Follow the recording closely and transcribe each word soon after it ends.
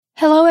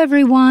Hello,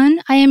 everyone.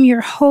 I am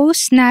your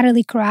host,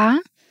 Natalie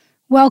Kra.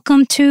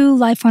 Welcome to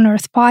Life on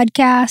Earth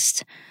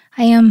podcast.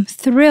 I am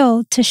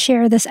thrilled to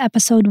share this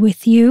episode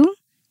with you.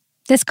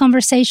 This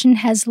conversation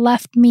has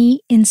left me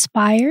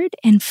inspired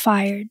and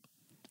fired.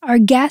 Our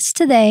guest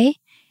today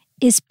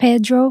is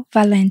Pedro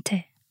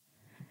Valente.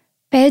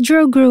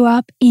 Pedro grew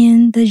up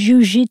in the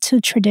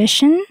Jiu-Jitsu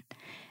tradition.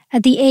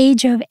 At the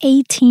age of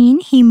 18,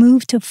 he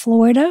moved to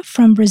Florida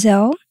from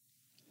Brazil.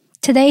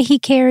 Today, he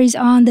carries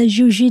on the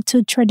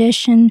Jiu-Jitsu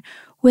tradition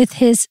with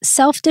his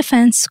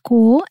self-defense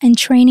school and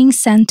training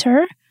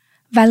center,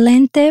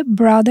 Valente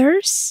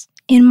Brothers,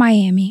 in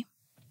Miami.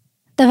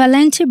 The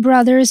Valente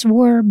brothers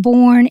were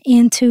born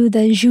into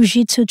the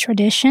Jiu-Jitsu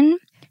tradition.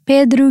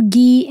 Pedro,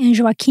 Gui, and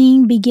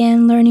Joaquim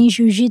began learning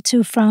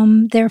Jiu-Jitsu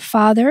from their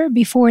father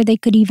before they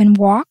could even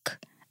walk.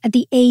 At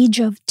the age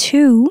of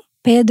 2,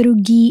 Pedro,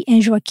 Gui,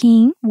 and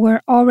Joaquim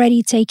were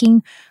already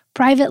taking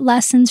private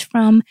lessons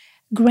from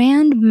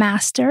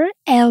Grandmaster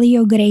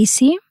Helio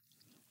Gracie.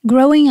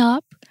 Growing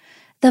up,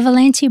 the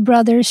Valente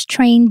brothers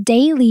trained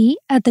daily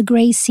at the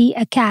Gracie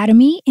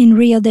Academy in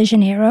Rio de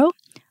Janeiro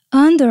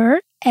under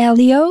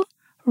Helio,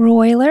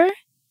 Royler,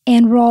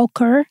 and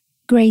Rolker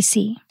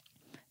Gracie.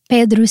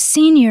 Pedro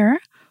Sr.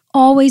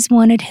 always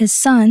wanted his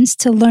sons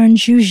to learn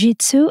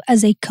Jiu-Jitsu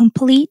as a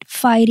complete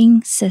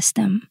fighting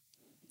system.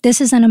 This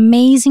is an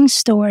amazing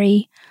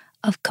story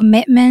of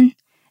commitment,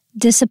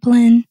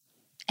 discipline,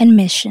 and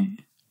mission.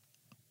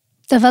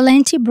 The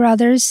Valente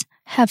brothers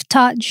have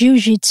taught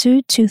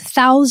Jiu-Jitsu to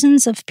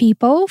thousands of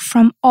people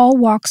from all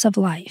walks of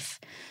life.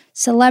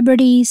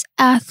 Celebrities,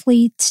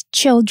 athletes,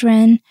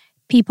 children,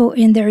 people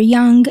in their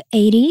young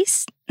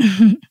 80s,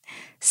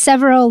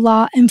 several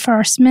law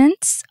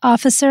enforcement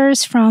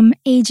officers from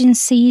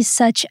agencies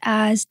such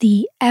as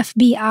the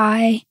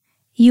FBI,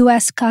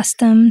 U.S.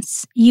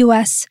 Customs,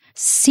 U.S.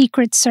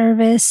 Secret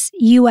Service,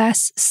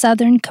 U.S.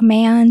 Southern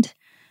Command,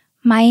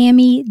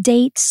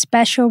 Miami-Dade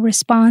Special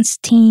Response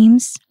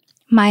Teams,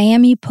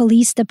 Miami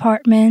Police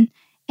Department,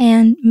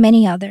 and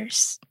many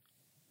others.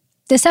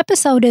 This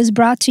episode is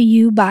brought to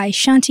you by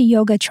Shanti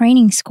Yoga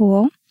Training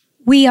School.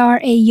 We are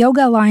a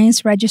Yoga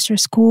Alliance registered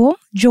school.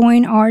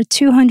 Join our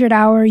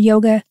 200-hour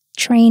yoga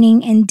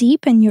training and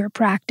deepen your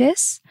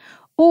practice,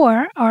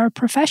 or our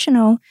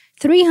professional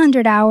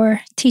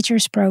 300-hour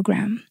teachers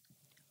program.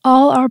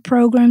 All our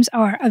programs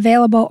are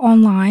available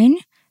online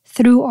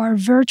through our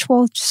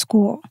virtual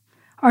school.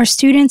 Our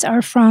students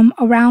are from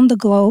around the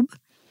globe.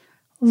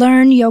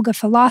 Learn yoga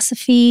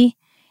philosophy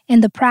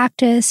and the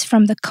practice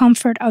from the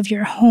comfort of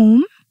your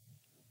home.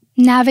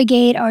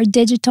 Navigate our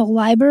digital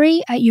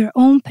library at your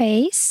own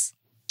pace.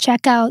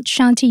 Check out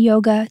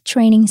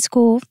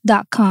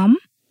shantiyogatrainingschool.com.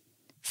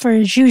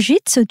 For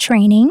Jiu-Jitsu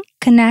training,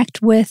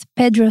 connect with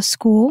Pedro's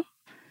school,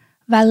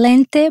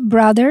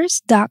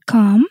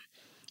 valentebrothers.com.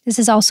 This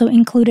is also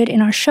included in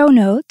our show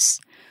notes.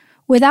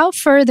 Without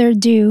further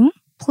ado,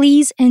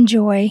 please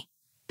enjoy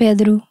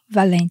Pedro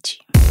Valente.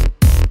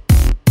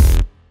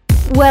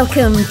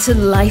 Welcome to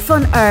Life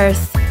on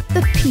Earth,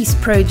 the Peace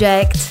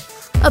Project,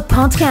 a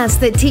podcast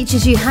that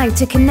teaches you how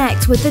to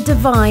connect with the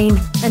divine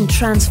and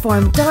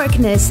transform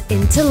darkness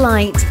into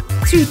light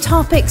through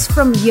topics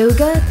from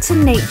yoga to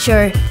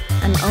nature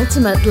and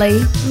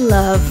ultimately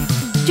love.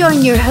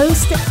 Join your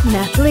host,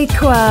 Natalie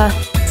Kra,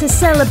 to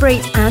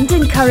celebrate and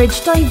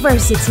encourage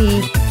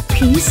diversity,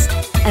 peace,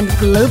 and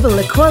global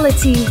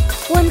equality,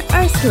 one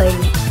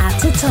earthling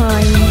at a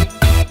time.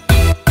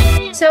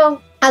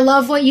 So, I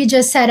love what you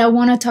just said. I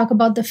want to talk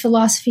about the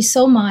philosophy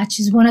so much.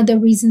 Is one of the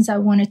reasons I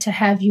wanted to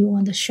have you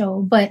on the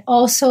show. But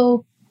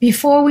also,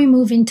 before we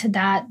move into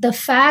that, the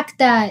fact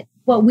that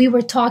what we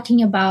were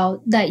talking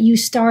about, that you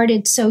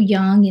started so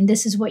young and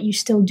this is what you're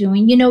still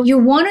doing. You know,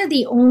 you're one of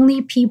the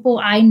only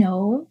people I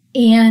know,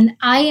 and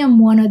I am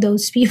one of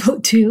those people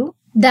too,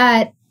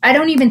 that I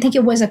don't even think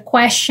it was a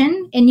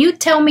question. And you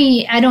tell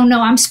me, I don't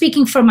know, I'm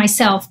speaking for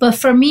myself, but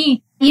for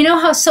me, you know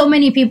how so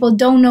many people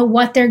don't know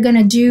what they're going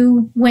to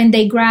do when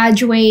they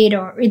graduate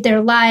or in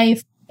their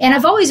life. And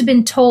I've always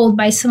been told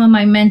by some of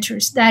my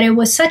mentors that it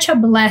was such a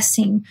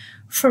blessing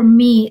for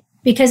me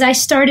because I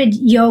started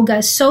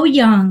yoga so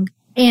young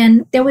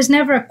and there was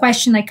never a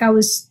question like I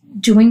was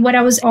doing what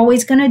I was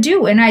always going to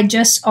do. And I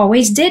just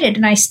always did it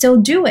and I still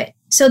do it.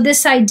 So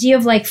this idea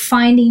of like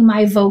finding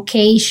my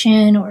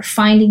vocation or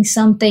finding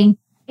something,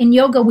 in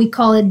yoga, we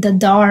call it the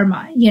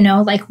Dharma, you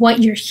know, like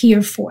what you're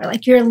here for,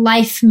 like your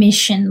life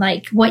mission,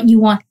 like what you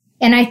want.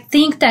 And I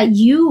think that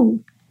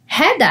you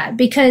had that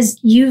because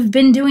you've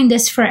been doing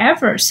this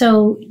forever.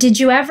 So did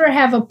you ever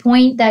have a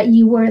point that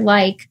you were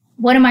like,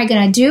 what am I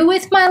going to do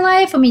with my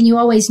life? I mean, you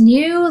always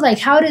knew, like,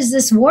 how does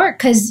this work?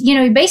 Because, you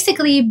know, you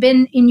basically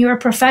been in your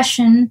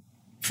profession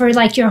for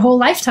like your whole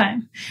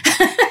lifetime.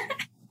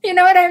 You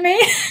know what I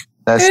mean?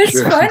 That's it's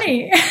true.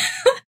 Funny.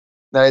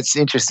 No, it's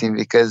interesting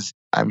because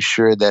I'm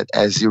sure that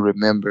as you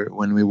remember,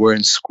 when we were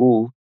in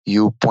school,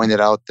 you pointed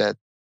out that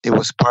it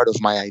was part of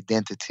my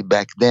identity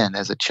back then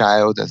as a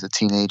child, as a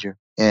teenager.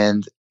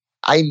 And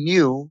I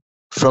knew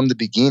from the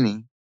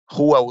beginning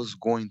who I was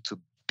going to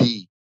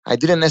be. I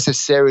didn't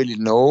necessarily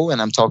know,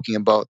 and I'm talking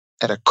about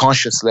at a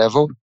conscious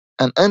level,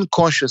 an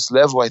unconscious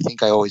level, I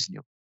think I always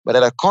knew. But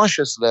at a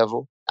conscious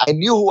level, I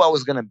knew who I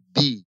was going to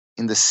be,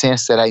 in the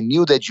sense that I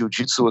knew that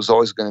jiu-jitsu was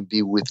always going to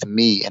be with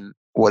me, and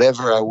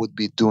whatever I would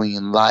be doing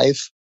in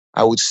life,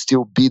 I would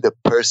still be the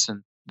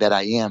person that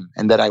I am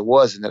and that I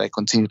was and that I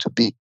continue to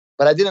be.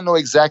 But I didn't know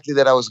exactly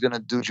that I was going to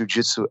do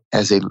jiu-jitsu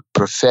as a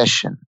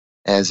profession,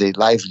 as a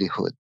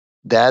livelihood.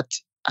 That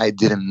I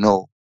didn't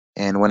know.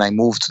 And when I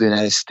moved to the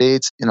United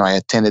States, I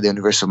attended the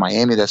University of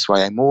Miami. That's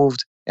why I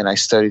moved. And I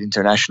studied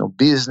international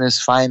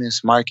business,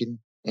 finance, marketing.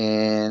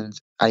 And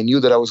I knew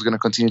that I was going to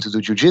continue to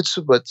do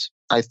jiu-jitsu, but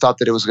I thought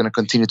that it was going to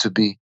continue to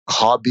be a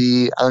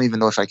hobby. I don't even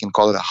know if I can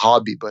call it a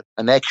hobby, but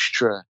an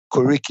extra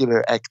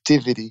curricular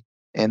activity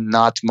and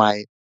not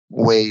my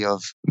way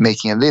of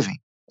making a living.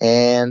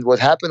 And what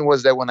happened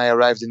was that when I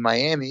arrived in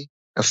Miami,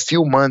 a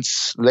few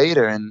months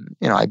later, and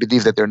I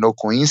believe that there are no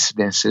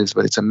coincidences,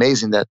 but it's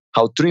amazing that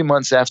how 3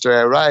 months after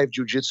I arrived,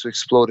 jiu-jitsu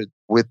exploded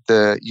with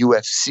the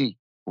UFC,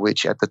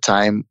 which at the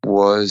time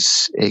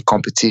was a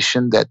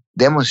competition that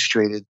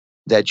demonstrated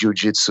that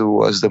jiu-jitsu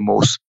was the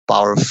most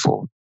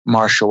powerful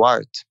martial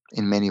art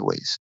in many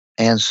ways.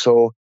 And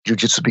so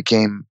jiu-jitsu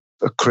became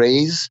a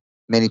craze.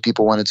 Many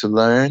people wanted to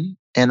learn.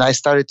 And I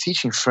started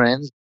teaching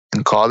friends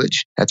in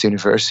college, at the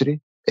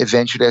university.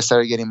 Eventually, I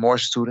started getting more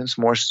students.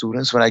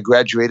 When I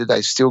graduated, I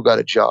still got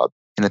a job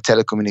in a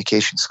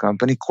telecommunications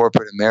company,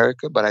 corporate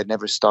America, but I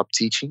never stopped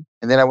teaching.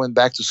 And then I went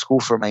back to school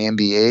for my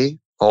MBA,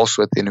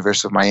 also at the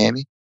University of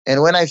Miami.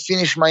 And when I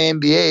finished my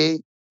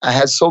MBA, I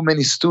had so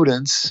many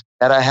students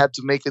that I had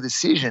to make a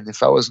decision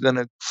if I was going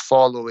to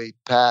follow a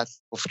path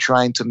of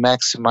trying to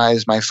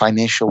maximize my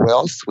financial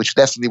wealth, which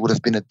definitely would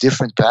have been a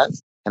different path.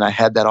 And I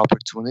had that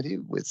opportunity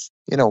with,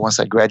 once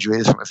I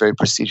graduated from a very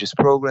prestigious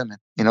program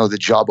and, the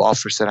job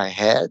offers that I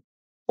had,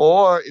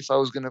 or if I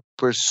was going to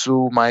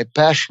pursue my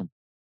passion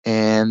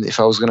and if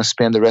I was going to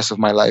spend the rest of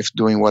my life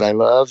doing what I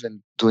love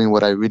and doing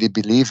what I really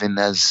believe in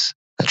as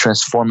a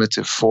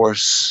transformative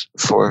force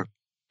for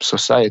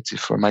society,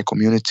 for my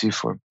community,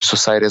 for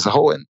society as a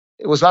whole. And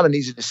it was not an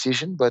easy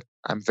decision, but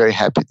I'm very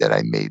happy that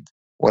I made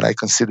what I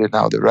consider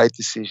now the right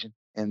decision.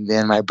 And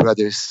then my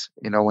brothers,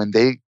 when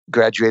they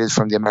graduated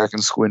from the American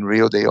school in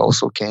Rio, they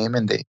also came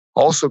and they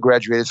also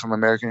graduated from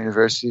American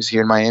universities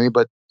here in Miami,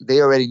 but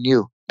they already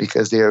knew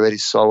because they already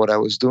saw what I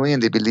was doing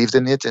and they believed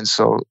in it. And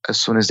so as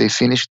soon as they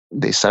finished,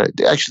 they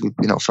actually,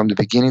 from the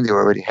beginning, they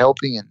were already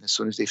helping. And as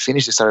soon as they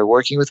finished, they started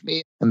working with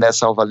me. And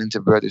that's how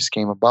Valente Brothers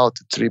came about,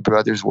 the three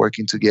brothers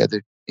working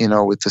together,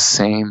 with the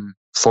same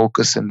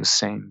focus and the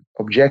same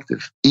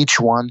objective, each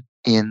one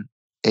in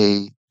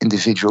a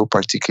individual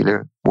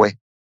particular way.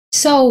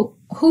 So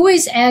who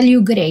is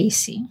Hélio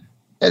Gracie?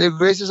 Hélio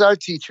Gracie is our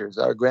teacher, is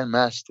our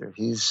grandmaster.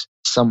 He's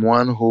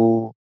someone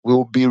who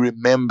will be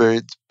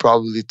remembered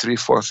probably 300,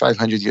 400,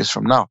 500 years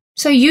from now.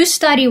 So you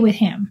study with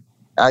him?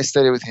 I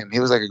studied with him.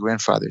 He was like a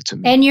grandfather to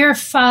me. And your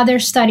father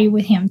studied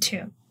with him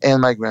too?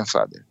 And my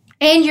grandfather.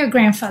 And your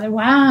grandfather.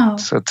 Wow.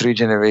 So 3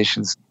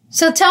 generations.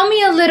 So tell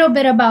me a little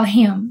bit about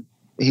him.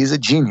 He's a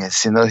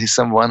genius. He's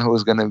someone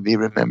who's going to be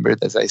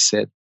remembered, as I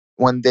said.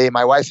 One day,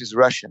 my wife is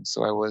Russian,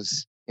 so I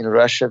was in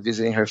Russia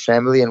visiting her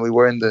family, and we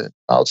were in the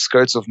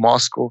outskirts of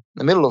Moscow, in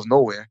the middle of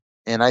nowhere,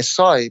 and I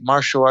saw a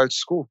martial arts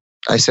school.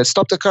 I said,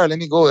 stop the car, let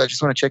me go. I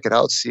just want to check it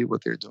out, see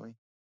what they're doing.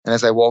 And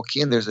as I walk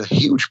in, there's a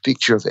huge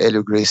picture of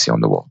Hélio Gracie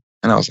on the wall.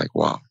 And I was like,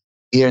 wow,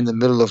 here in the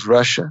middle of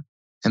Russia,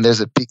 and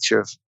there's a picture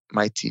of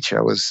my teacher.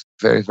 I was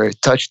very, very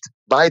touched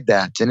by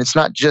that. And it's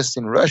not just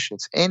in Russia,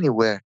 it's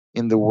anywhere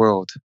in the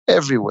world,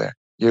 everywhere.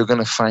 You're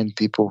going to find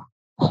people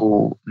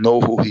who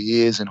know who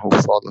he is and who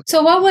follow him.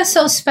 So what was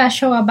so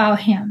special about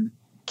him?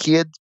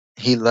 Kid,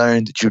 he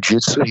learned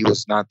jiu-jitsu. He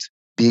was not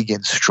big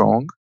and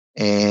strong.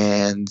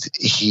 And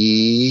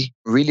he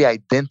really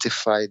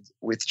identified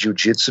with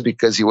jiu-jitsu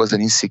because he was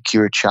an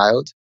insecure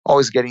child,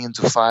 always getting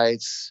into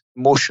fights,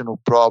 emotional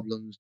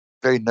problems,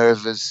 very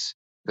nervous,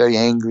 very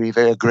angry,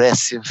 very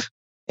aggressive.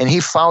 And he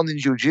found in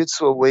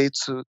jiu-jitsu a way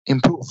to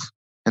improve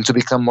and to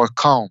become more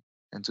calm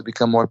and to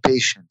become more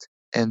patient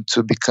and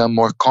to become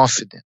more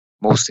confident,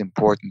 most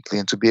importantly,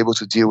 and to be able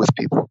to deal with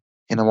people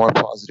in a more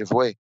positive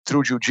way.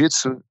 Through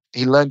jiu-jitsu,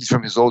 he learned it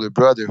from his older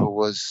brother, who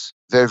was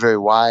very, very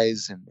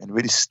wise and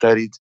really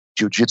studied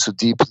jiu-jitsu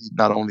deeply,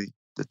 not only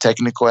the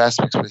technical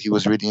aspects, but he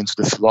was really into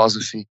the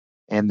philosophy.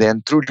 And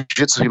then through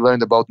jiu-jitsu, he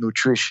learned about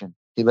nutrition.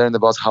 He learned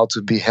about how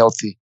to be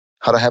healthy,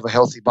 how to have a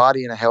healthy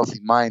body and a healthy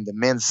mind, the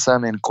mens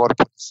sana and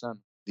corpore sano,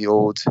 the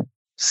old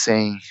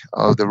saying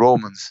of the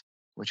Romans,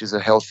 which is a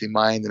healthy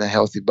mind and a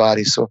healthy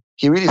body. So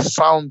he really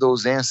found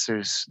those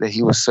answers that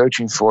he was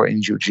searching for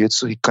in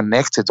jiu-jitsu. He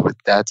connected with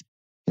that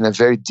in a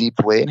very deep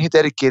way. And he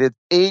dedicated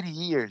 80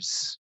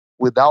 years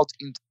without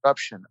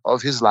interruption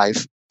of his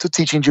life to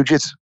teaching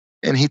jiu-jitsu.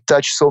 And he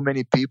touched so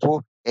many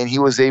people, and he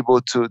was able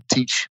to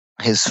teach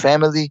his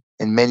family,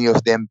 and many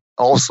of them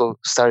also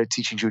started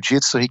teaching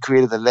jiu-jitsu. So he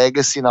created a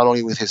legacy, not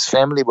only with his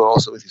family, but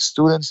also with his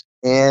students.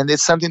 And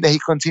it's something that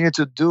he continued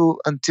to do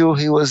until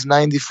he was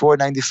 94,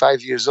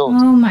 95 years old.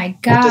 Oh my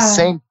God. With the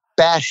same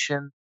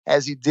passion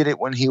as he did it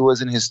when he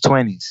was in his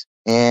 20s.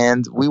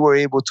 And we were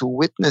able to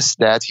witness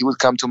that. He would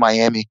come to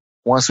Miami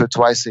once or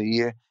twice a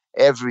year,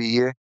 every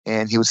year.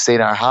 And he would stay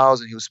in our house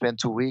and he would spend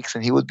 2 weeks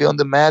and he would be on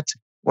the mat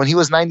when he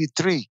was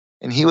 93.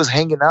 And he was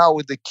hanging out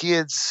with the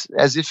kids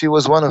as if he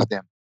was one of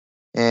them.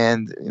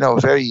 And,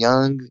 very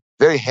young,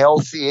 very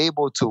healthy,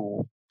 able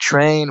to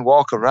train,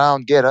 walk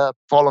around, get up,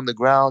 fall on the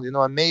ground,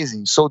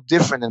 amazing. So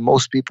different than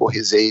most people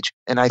his age.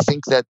 And I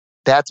think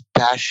that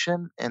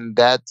passion and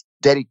that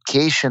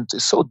dedication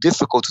is so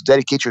difficult to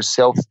dedicate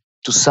yourself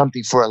to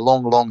something for a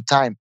long, long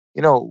time.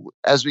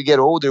 As we get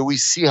older, we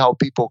see how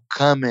people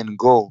come and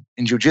go.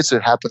 In jiu-jitsu,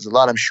 it happens a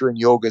lot. I'm sure in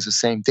yoga it's the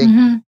same thing.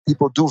 Mm-hmm.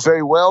 People do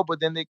very well, but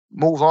then they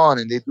move on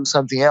and they do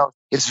something else.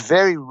 It's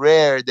very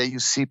rare that you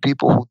see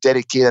people who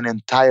dedicate an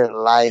entire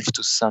life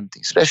to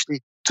something,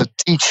 especially to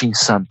teaching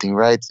something,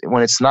 right?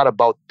 When it's not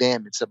about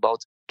them, it's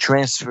about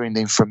transferring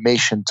the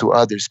information to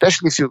others,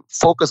 especially if you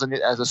focus on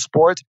it as a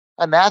sport.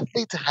 An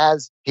athlete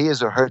has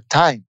his or her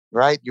time,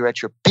 right? You're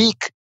at your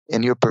peak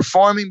and you're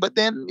performing, but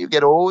then you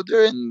get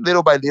older and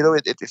little by little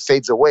it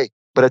fades away.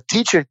 But a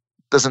teacher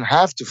doesn't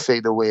have to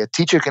fade away. A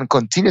teacher can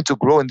continue to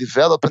grow and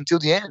develop until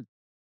the end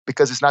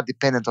because it's not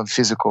dependent on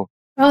physical.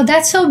 Oh,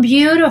 that's so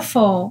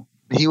beautiful.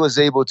 He was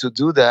able to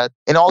do that.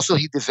 And also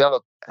he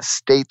developed a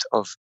state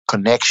of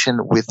connection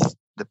with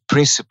the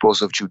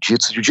principles of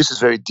jiu-jitsu. Jiu-jitsu is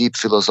very deep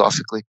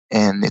philosophically,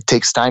 and it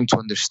takes time to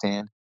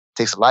understand. It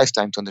takes a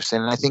lifetime to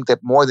understand. And I think that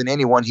more than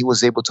anyone, he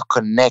was able to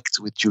connect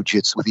with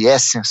jiu-jitsu, with the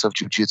essence of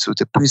jiu-jitsu, with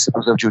the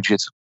principles of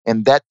jiu-jitsu.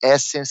 And that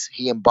essence,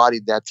 he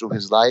embodied that through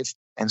his life.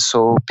 And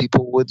so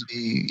people would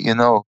be,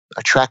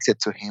 attracted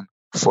to him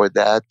for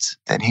that.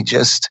 And he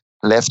just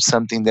left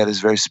something that is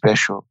very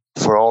special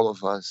for all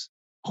of us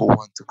who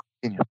want to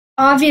continue.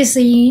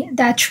 Obviously,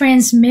 that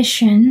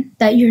transmission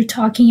that you're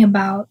talking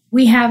about,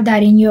 we have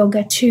that in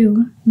yoga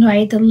too,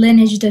 right? The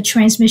lineage, the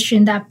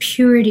transmission, that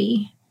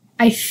purity.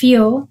 I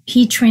feel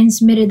he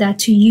transmitted that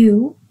to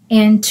you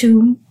and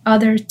to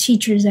other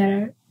teachers that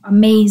are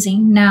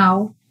amazing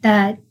now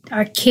that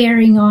are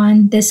carrying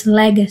on this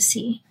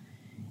legacy.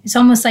 It's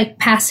almost like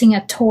passing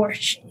a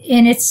torch.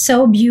 And it's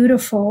so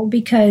beautiful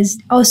because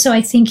also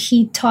I think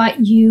he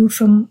taught you,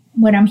 from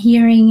what I'm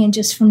hearing and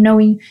just from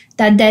knowing,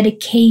 that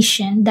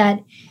dedication,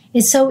 that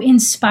it's so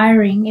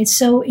inspiring. It's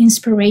so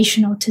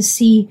inspirational to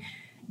see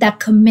that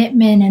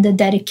commitment and the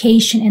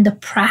dedication and the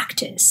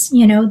practice,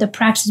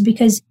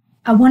 because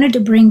I wanted to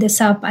bring this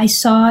up. I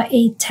saw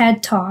a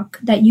TED Talk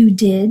that you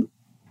did,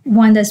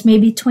 one that's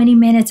maybe 20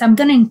 minutes. I'm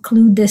going to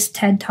include this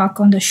TED Talk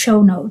on the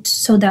show notes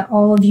so that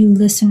all of you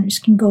listeners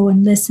can go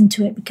and listen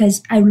to it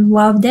because I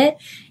loved it.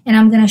 And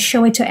I'm going to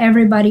show it to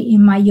everybody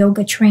in my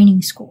yoga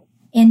training school.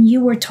 And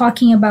you were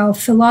talking about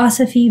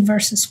philosophy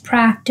versus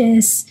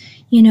practice,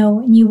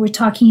 and you were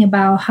talking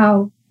about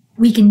how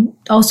we can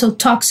also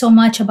talk so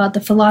much about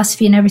the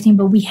philosophy and everything,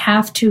 but we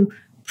have to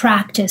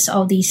practice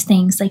all these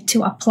things, like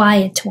to apply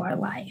it to our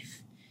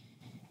life.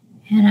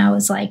 And I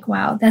was like,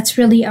 wow, that's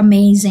really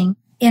amazing.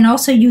 And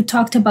also you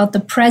talked about the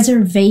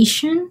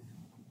preservation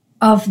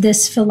of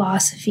this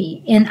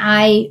philosophy. And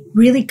I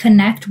really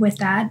connect with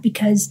that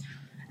because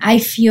I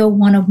feel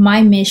one of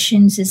my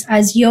missions is,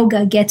 as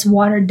yoga gets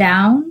watered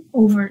down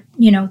over,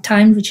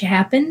 time, which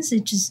happens,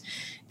 it just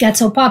gets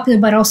so popular,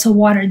 but also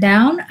watered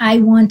down. I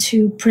want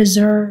to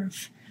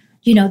preserve,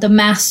 the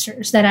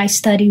masters that I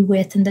study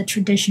with and the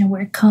tradition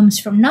where it comes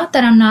from. Not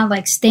that I'm not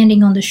like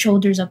standing on the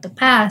shoulders of the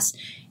past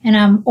and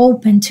I'm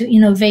open to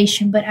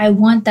innovation, but I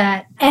want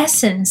that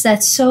essence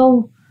that's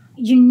so,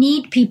 you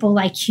need people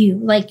like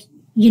you,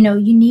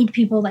 you need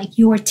people like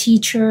your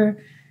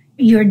teacher,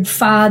 your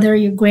father,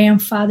 your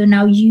grandfather,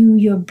 now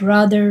your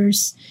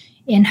brothers,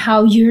 and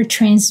how you're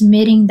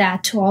transmitting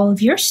that to all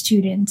of your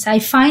students. I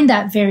find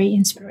that very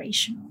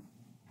inspirational.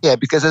 Yeah,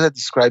 because as I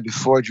described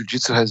before,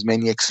 jiu-jitsu has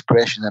many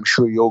expressions. I'm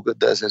sure yoga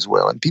does as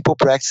well. And people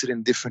practice it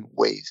in different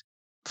ways.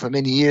 For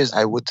many years,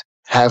 I would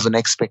have an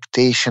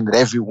expectation that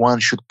everyone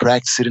should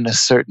practice it in a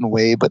certain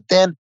way. But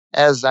then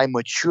as I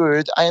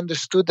matured, I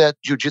understood that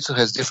jiu-jitsu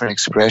has different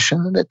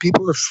expressions and that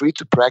people are free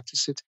to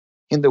practice it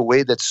in the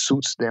way that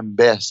suits them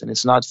best. And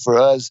it's not for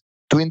us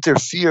to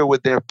interfere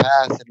with their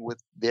path and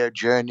with their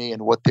journey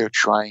and what they're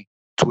trying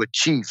to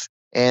achieve.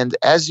 And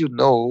as you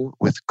know,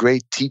 with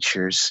great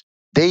teachers,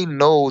 they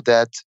know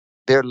that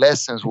their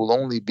lessons will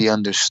only be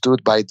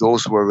understood by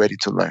those who are ready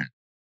to learn.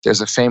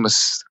 There's a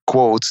famous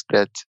quote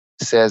that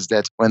says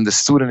that when the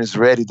student is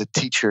ready, the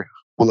teacher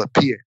will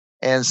appear.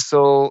 And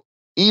so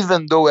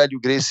even though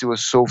Hélio Gracie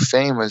was so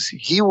famous,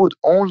 he would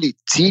only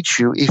teach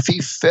you if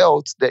he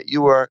felt that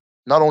you are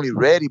not only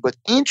ready, but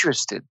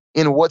interested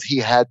in what he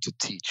had to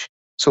teach.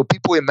 So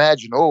people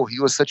imagine, oh, he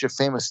was such a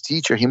famous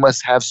teacher, he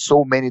must have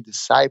so many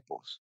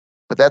disciples.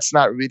 But that's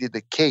not really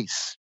the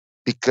case,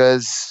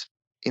 because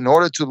in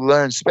order to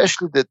learn,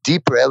 especially the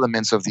deeper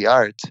elements of the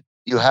art,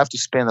 you have to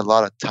spend a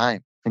lot of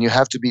time and you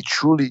have to be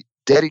truly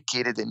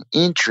dedicated and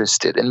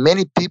interested. And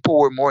many people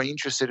were more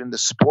interested in the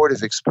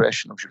sportive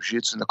expression of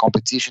jiu-jitsu, in the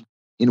competition,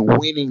 in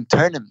winning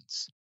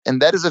tournaments.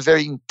 And that is a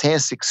very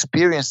intense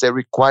experience that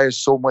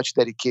requires so much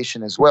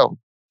dedication as well.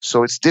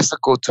 So it's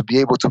difficult to be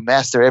able to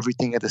master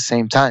everything at the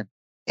same time.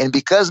 And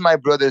because my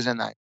brothers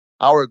and I,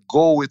 our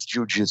goal with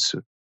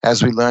jiu-jitsu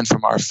as we learned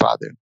from our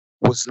father,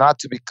 was not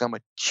to become a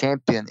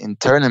champion in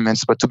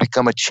tournaments, but to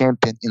become a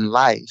champion in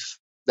life.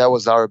 That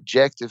was our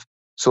objective.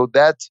 So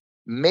that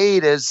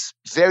made us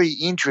very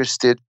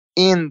interested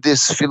in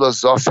this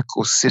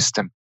philosophical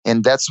system.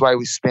 And that's why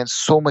we spent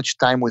so much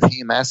time with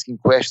him, asking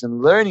questions,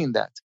 learning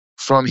that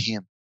from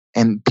him.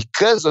 And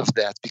because of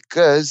that,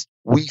 because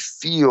we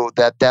feel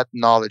that that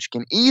knowledge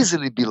can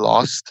easily be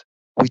lost,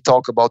 we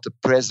talk about the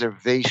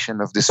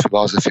preservation of this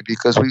philosophy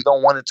because we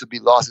don't want it to be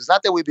lost. It's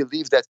not that we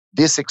believe that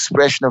this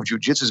expression of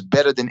jiu-jitsu is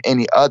better than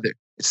any other.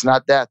 It's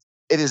not that.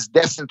 It is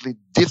definitely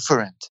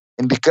different.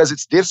 And because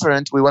it's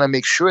different, we want to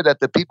make sure that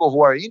the people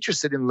who are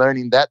interested in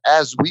learning that,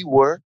 as we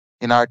were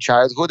in our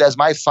childhood, as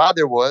my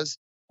father was,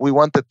 we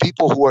want the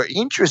people who are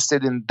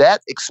interested in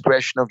that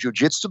expression of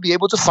jiu-jitsu to be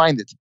able to find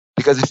it.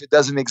 Because if it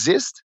doesn't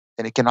exist,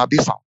 then it cannot be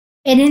found.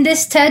 And in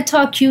this TED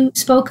Talk, you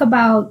spoke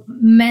about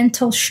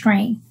mental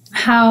strength,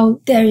 how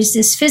there is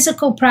this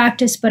physical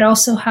practice, but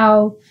also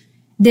how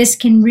this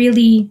can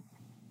really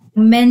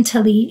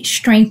mentally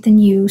strengthen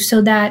you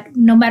so that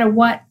no matter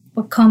what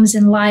comes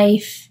in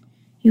life,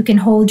 you can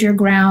hold your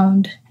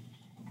ground.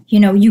 You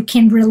know, you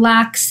can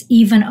relax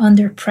even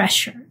under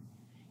pressure.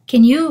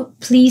 Can you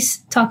please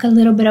talk a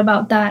little bit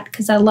about that?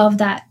 Because I love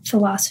that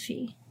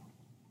philosophy.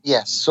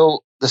 Yes.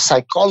 So the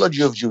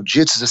psychology of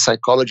jiu-jitsu is a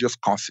psychology of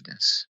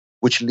confidence,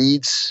 which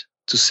leads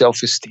to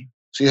self-esteem.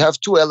 So you have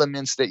two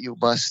elements that you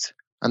must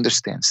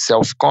understand: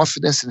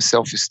 self-confidence and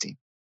self-esteem.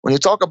 When you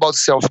talk about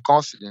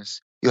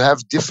self-confidence, you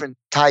have different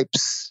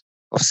types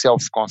of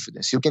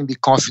self-confidence. You can be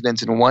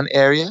confident in one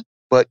area,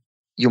 but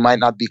you might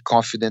not be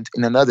confident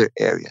in another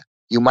area.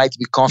 You might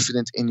be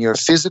confident in your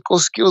physical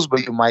skills,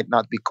 but you might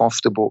not be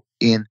comfortable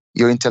in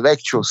your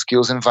intellectual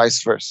skills, and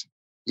vice versa.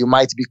 You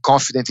might be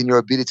confident in your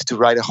ability to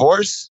ride a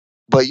horse,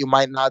 but you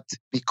might not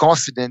be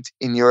confident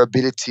in your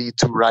ability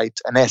to write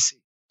an essay.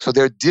 So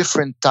there are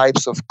different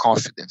types of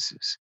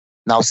confidences.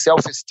 Now,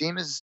 self-esteem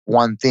is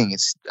one thing.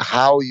 It's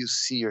how you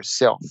see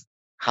yourself,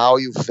 how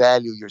you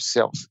value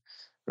yourself,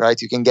 right?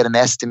 You can get an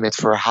estimate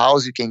for a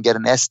house. You can get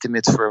an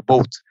estimate for a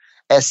boat.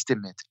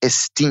 Estimate,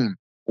 esteem.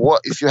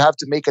 What if you have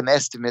to make an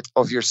estimate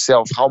of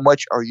yourself? How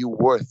much are you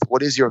worth?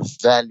 What is your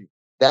value?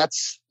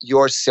 That's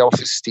your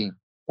self-esteem.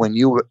 When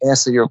you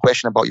answer your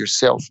question about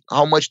yourself,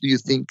 how much do you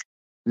think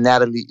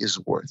Natalie is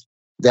worth?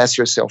 That's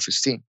your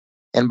self-esteem.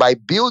 And by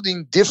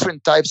building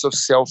different types of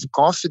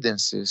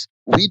self-confidences,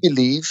 we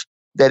believe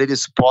that it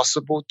is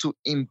possible to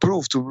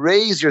improve, to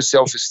raise your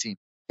self-esteem.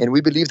 And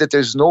we believe that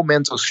there's no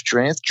mental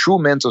strength, true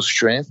mental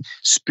strength,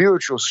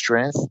 spiritual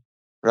strength,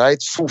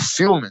 right?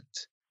 Fulfillment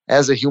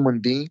as a human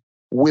being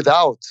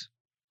without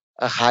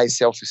a high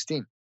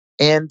self-esteem.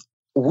 And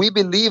we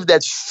believe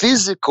that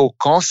physical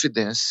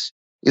confidence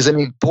is an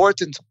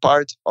important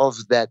part of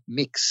that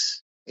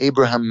mix.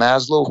 Abraham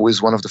Maslow, who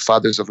is one of the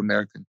fathers of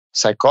American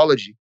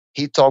psychology,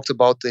 he talked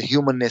about the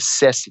human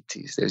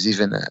necessities. There's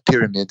even a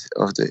pyramid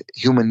of the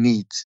human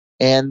needs.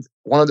 And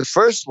one of the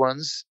first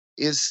ones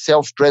is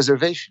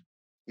self-preservation,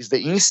 is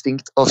the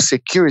instinct of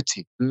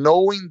security,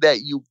 knowing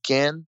that you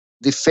can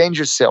defend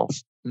yourself,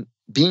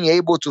 being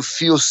able to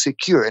feel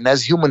secure. And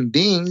as human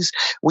beings,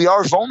 we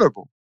are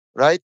vulnerable,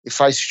 right?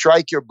 If I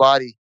strike your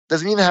body, it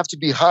doesn't even have to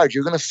be hard.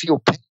 You're going to feel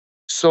pain.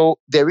 So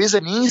there is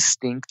an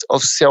instinct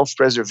of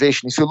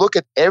self-preservation. If you look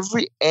at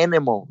every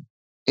animal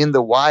in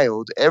the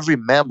wild, every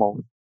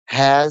mammal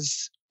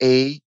has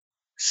a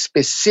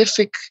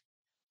specific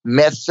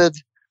method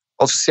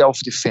of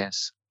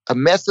self-defense, a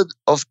method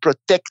of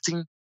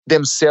protecting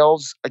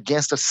themselves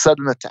against a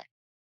sudden attack.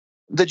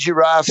 The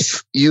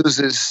giraffe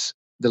uses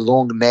the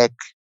long neck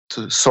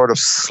to sort of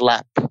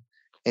slap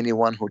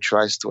anyone who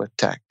tries to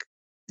attack.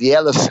 The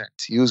elephant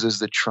uses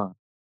the trunk.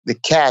 The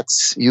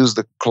cats use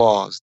the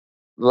claws.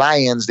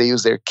 Lions, they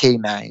use their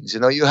canines. You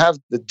know, you have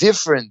the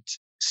different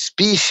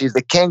species.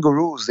 The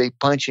kangaroos, they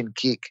punch and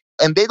kick.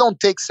 And they don't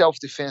take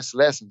self-defense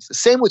lessons. The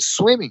same with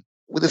swimming,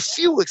 with a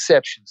few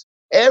exceptions.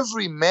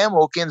 Every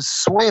mammal can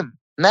swim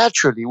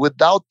naturally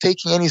without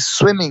taking any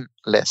swimming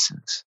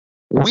lessons.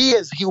 We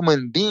as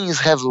human beings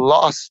have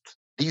lost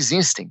these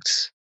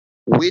instincts,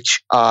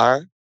 which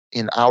are,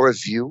 in our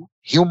view,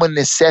 human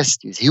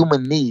necessities,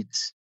 human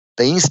needs.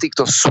 The instinct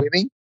of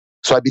swimming.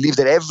 So I believe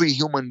that every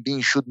human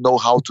being should know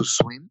how to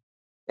swim.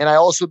 And I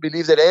also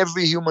believe that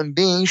every human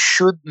being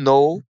should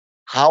know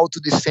how to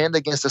defend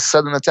against a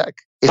sudden attack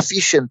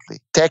efficiently,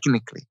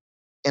 technically.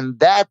 And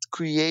that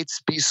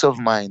creates peace of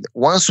mind.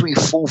 Once we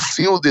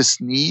fulfill this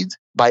need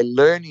by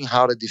learning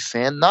how to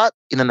defend, not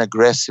in an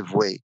aggressive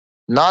way,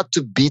 not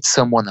to beat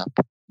someone up,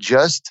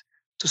 just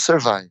to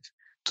survive,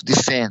 to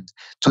defend,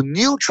 to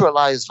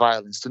neutralize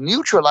violence, to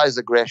neutralize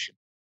aggression.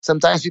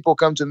 Sometimes people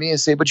come to me and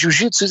say, but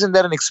jiu-jitsu, isn't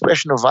that an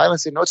expression of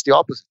violence? I say, no, it's the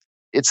opposite.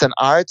 It's an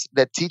art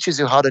that teaches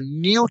you how to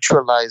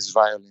neutralize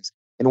violence.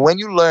 And when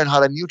you learn how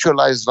to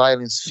neutralize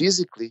violence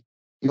physically,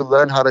 you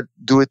learn how to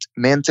do it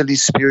mentally,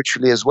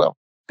 spiritually as well,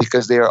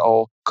 because they are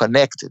all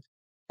connected.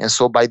 And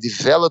so by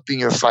developing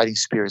your fighting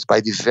spirits,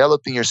 by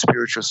developing your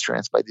spiritual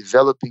strength, by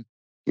developing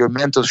your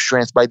mental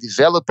strength, by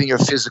developing your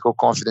physical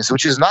confidence,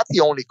 which is not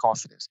the only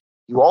confidence.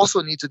 You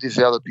also need to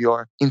develop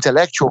your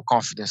intellectual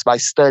confidence by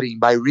studying,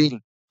 by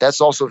reading.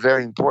 That's also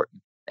very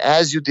important.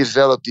 As you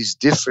develop these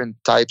different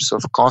types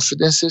of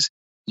confidences,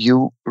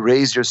 you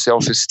raise your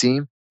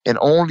self-esteem, and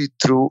only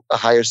through a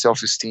higher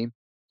self-esteem,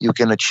 you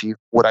can achieve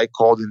what I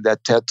called in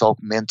that TED Talk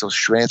mental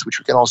strength, which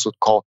we can also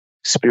call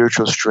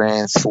spiritual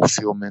strength,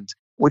 fulfillment,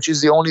 which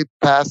is the only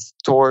path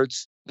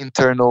towards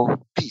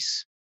internal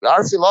peace.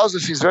 Our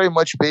philosophy is very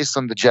much based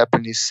on the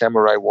Japanese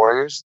samurai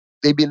warriors.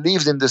 They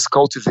believed in this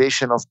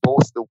cultivation of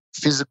both the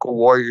physical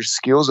warrior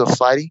skills of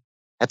fighting,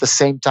 at the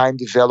same time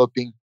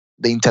developing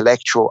the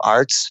intellectual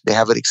arts. They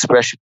have an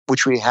expression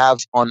which we have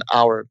on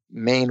our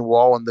main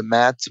wall on the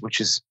mat,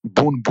 which is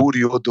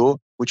Bunburyodo,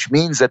 which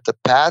means that the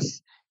path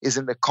is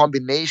in the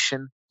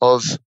combination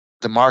of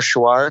the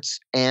martial arts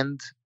and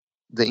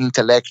the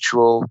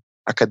intellectual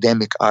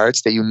academic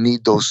arts, that you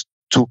need those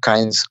two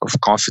kinds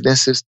of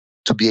confidences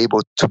to be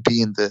able to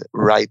be in the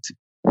right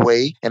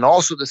way. And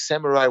also the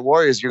samurai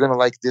warriors, you're going to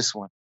like this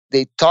one.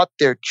 They taught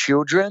their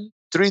children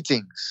three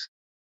things.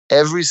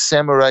 Every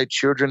samurai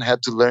children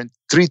had to learn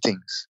three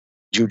things: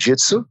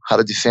 jiu-jitsu, how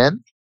to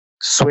defend,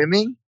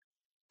 swimming,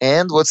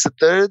 and what's the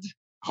third?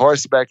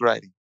 Horseback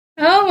riding.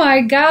 Oh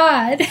my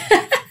God.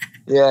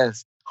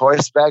 Yes,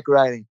 horseback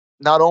riding.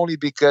 Not only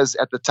because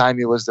at the time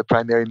it was the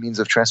primary means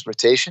of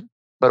transportation,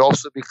 but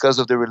also because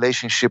of the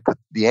relationship with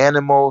the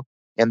animal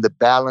and the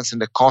balance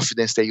and the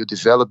confidence that you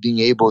develop being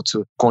able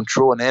to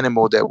control an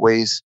animal that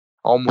weighs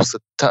almost a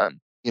ton,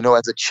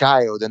 as a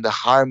child, and the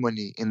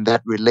harmony in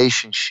that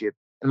relationship.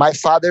 And my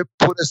father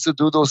put us to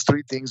do those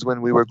three things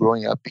when we were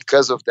growing up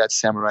because of that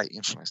samurai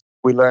influence.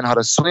 We learned how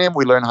to swim,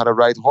 we learned how to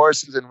ride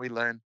horses, and we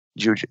learned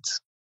jiu-jitsu.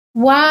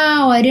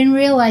 Wow, I didn't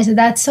realize that.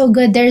 That's so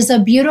good. There's a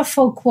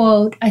beautiful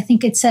quote. I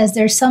think it says,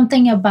 there's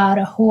something about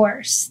a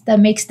horse that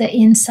makes the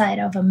inside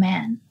of a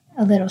man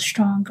a little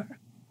stronger,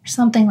 or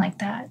something like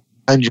that.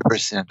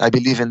 100%. I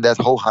believe in that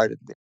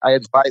wholeheartedly. I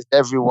advise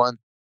everyone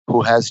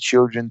who has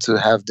children to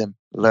have them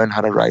learn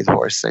how to ride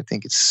horse. I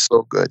think it's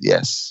so good.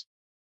 Yes.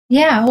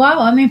 Yeah,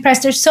 wow. I'm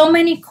impressed. There's so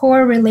many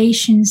core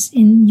relations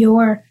in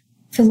your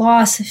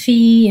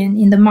philosophy and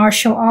in the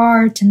martial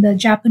art and the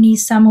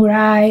Japanese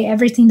samurai,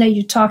 everything that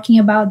you're talking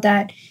about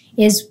that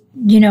is,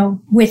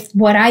 with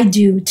what I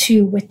do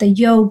too, with the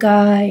yoga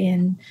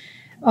and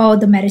all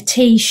the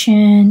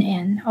meditation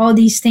and all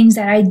these things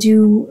that I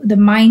do, the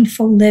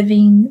mindful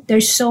living.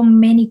 There's so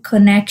many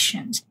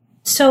connections.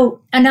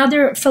 So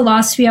another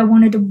philosophy I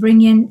wanted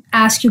to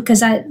ask you,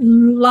 because I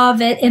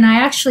love it, and I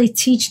actually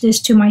teach this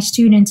to my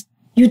students.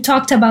 You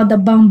talked about the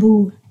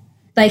bamboo,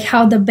 like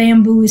how the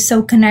bamboo is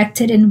so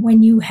connected. And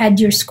when you had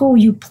your school,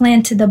 you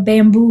planted the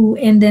bamboo,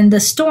 and then the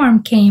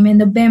storm came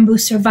and the bamboo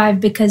survived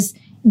because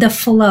the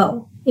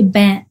flow, it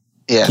bent.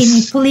 Yes. Can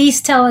you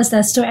please tell us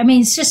that story? I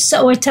mean, it's just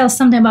so, or tell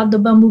something about the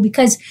bamboo,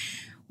 because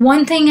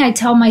one thing I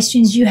tell my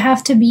students, you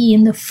have to be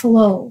in the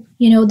flow.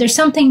 There's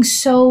something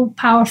so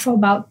powerful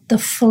about the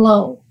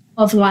flow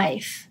of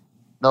life.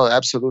 No,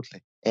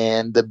 absolutely.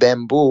 And the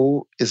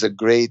bamboo is a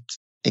great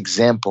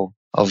example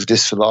of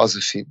this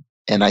philosophy.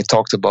 And I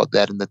talked about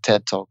that in the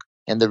TED Talk.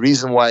 And the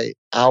reason why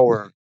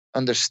our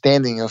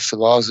understanding of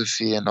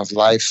philosophy and of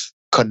life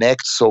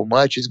connects so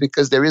much is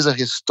because there is a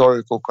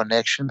historical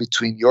connection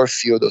between your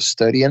field of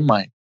study and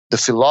mine. The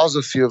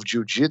philosophy of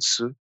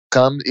jiu-jitsu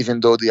comes,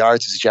 even though the art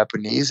is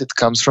Japanese, it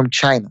comes from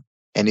China.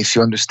 And if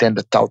you understand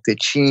the Tao Te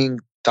Ching,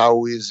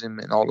 Taoism,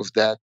 and all of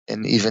that,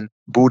 and even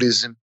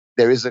Buddhism,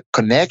 there is a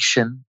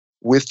connection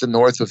with the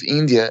north of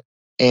India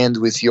and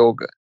with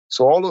yoga.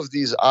 So all of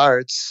these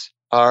arts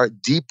are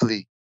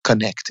deeply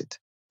connected.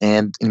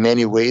 And in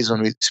many ways,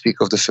 when we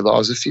speak of the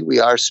philosophy, we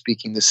are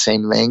speaking the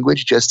same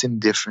language, just in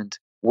different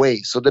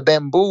ways. So the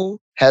bamboo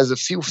has a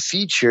few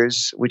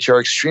features which are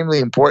extremely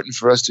important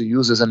for us to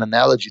use as an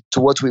analogy to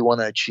what we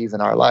want to achieve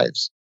in our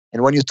lives.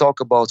 And when you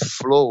talk about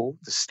flow,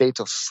 the state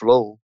of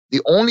flow,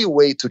 the only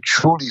way to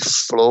truly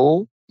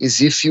flow is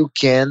if you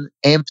can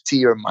empty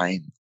your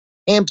mind.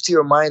 Empty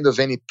your mind of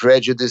any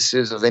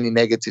prejudices, of any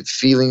negative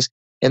feelings,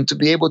 and to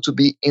be able to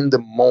be in the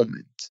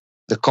moment.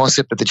 The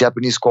concept that the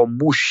Japanese call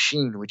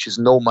mushin, which is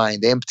no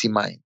mind, empty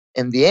mind.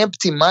 And the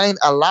empty mind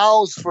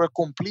allows for a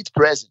complete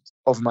presence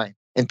of mind.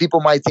 And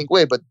people might think,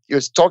 wait, but you're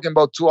talking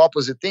about two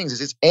opposite things.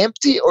 Is it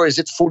empty or is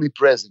it fully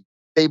present?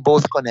 They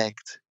both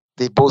connect.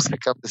 They both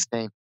become the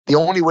same. The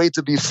only way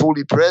to be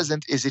fully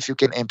present is if you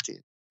can empty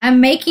it. I'm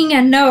making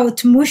a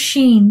note,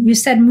 mushin. You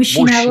said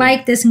mushin. I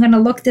like this. I'm going to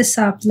look this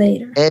up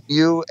later.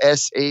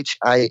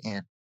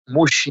 Mushin.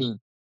 Mushin.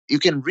 You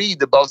can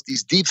read about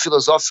these deep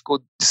philosophical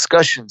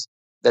discussions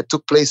that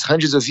took place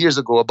hundreds of years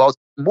ago about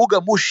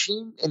Muga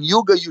Mushin and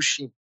Yuga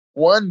Yushin.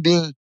 One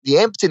being the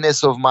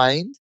emptiness of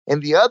mind,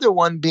 and the other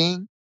one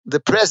being the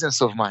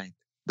presence of mind,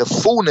 the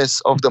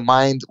fullness of the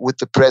mind with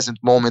the present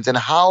moment, and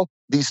how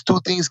these two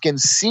things can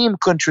seem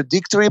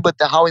contradictory, but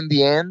how in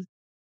the end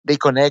they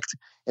connect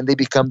and they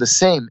become the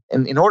same.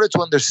 And in order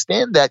to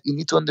understand that, you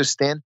need to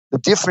understand the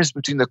difference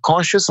between the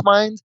conscious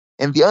mind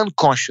and the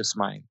unconscious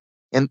mind.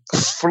 And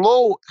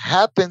flow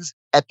happens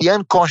at the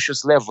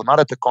unconscious level, not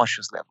at the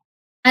conscious level.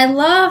 I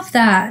love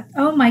that.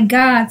 Oh my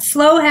God.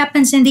 Flow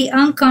happens in the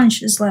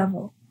unconscious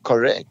level.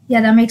 Correct.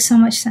 Yeah, that makes so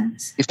much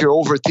sense. If you're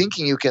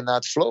overthinking, you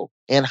cannot flow.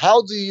 And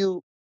how do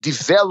you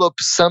develop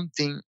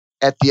something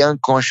at the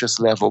unconscious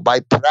level? By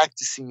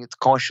practicing it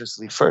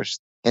consciously first.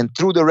 And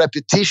through the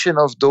repetition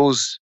of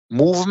those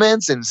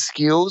movements and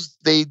skills,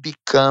 they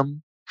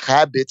become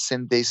habits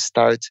and they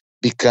start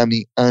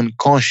becoming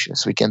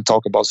unconscious. We can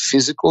talk about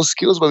physical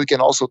skills, but we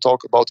can also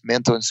talk about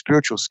mental and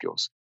spiritual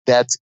skills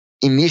that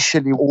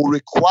initially will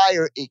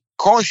require a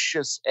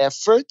conscious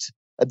effort,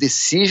 a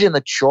decision,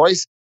 a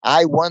choice.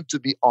 I want to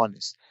be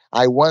honest.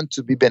 I want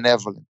to be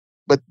benevolent.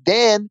 But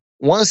then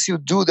once you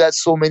do that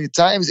so many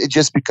times, it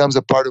just becomes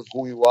a part of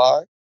who you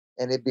are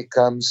and it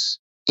becomes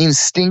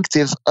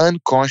instinctive,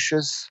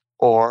 unconscious,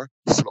 or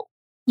flow.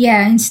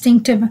 Yeah,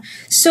 instinctive.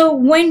 So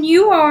when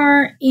you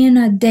are in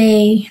a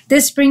day,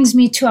 this brings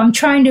me to, I'm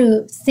trying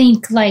to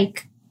think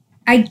like,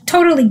 I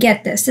totally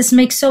get this. This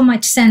makes so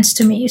much sense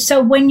to me.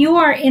 So when you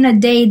are in a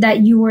day that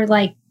you were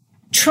like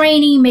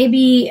training,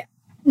 maybe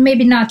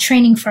not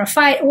training for a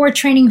fight or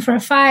training for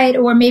a fight,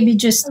 or maybe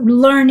just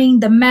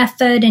learning the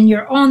method and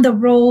you're on the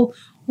roll,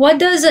 what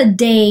does a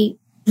day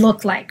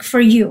look like for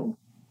you?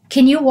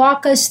 Can you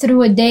walk us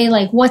through a day?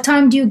 Like, what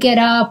time do you get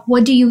up?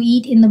 What do you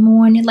eat in the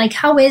morning? Like,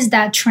 how is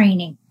that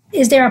training?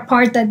 Is there a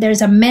part that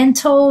there's a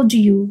mental? Do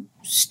you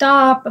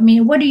stop? I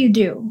mean, what do you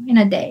do in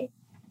a day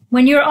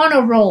when you're on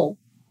a roll?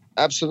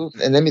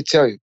 Absolutely. And let me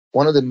tell you,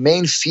 one of the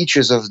main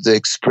features of the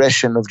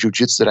expression of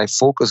jiu-jitsu that I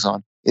focus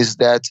on is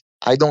that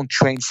I don't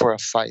train for a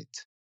fight.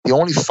 The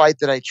only fight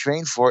that I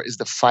train for is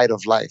the fight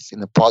of life in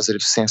the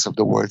positive sense of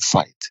the word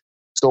fight.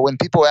 So when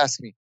people ask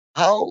me,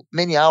 how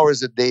many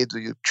hours a day do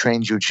you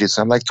train jiu-jitsu?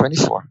 I'm like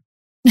 24.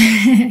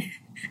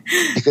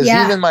 Because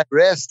even my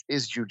rest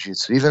is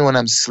jiu-jitsu. Even when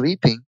I'm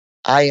sleeping,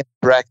 I am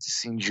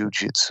practicing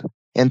jiu-jitsu.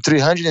 And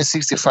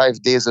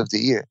 365 days of the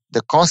year.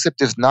 The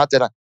concept is not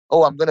that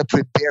I'm going to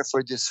prepare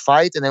for this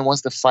fight, and then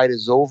once the fight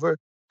is over,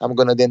 I'm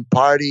going to then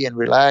party and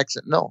relax.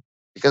 No,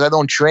 because I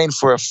don't train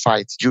for a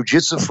fight.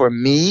 Jiu-jitsu for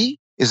me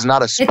is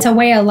not a sport. It's a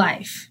way of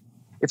life.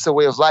 It's a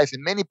way of life.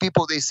 And many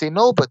people, they say,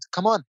 no, but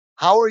come on,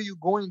 how are you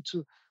going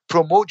to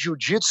promote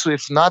jiu-jitsu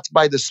if not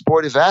by the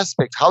sportive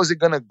aspect? How is it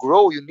going to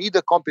grow? You need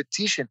a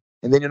competition.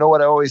 And then you know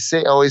what I always say?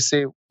 I always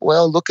say,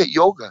 well, look at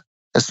yoga.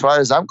 As far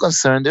as I'm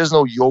concerned, there's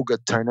no yoga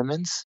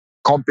tournaments,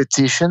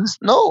 competitions.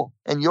 No.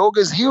 And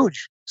yoga is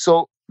huge.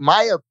 So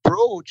my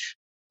approach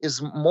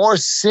is more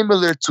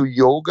similar to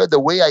yoga. The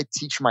way I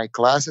teach my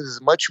classes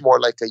is much more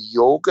like a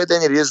yoga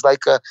than it is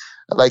like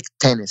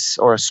tennis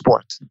or a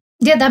sport.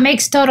 Yeah, that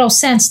makes total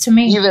sense to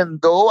me. Even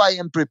though I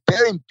am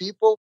preparing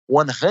people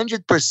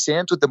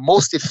 100% with the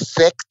most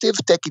effective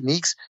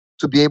techniques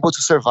to be able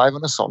to survive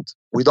an assault.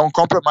 We don't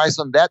compromise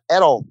on that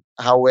at all.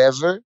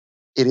 However,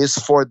 it is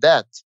for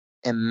that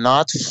and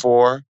not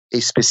for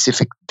a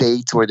specific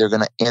date where they're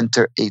going to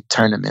enter a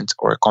tournament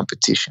or a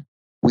competition.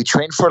 We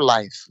train for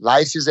life.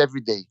 Life is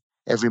every day,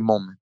 every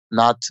moment,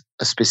 not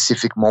a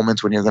specific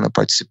moment when you're going to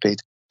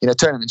participate in a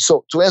tournament.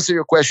 So to answer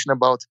your question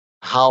about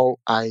how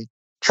I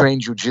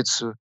train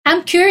jiu-jitsu,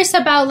 I'm curious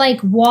about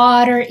like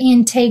water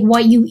intake,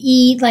 what you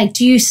eat. Like,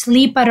 do you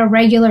sleep at a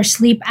regular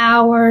sleep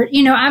hour?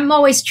 You know, I'm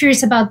always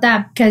curious about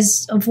that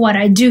because of what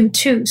I do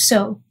too.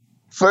 So,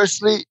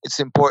 firstly, it's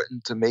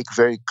important to make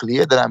very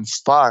clear that I'm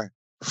far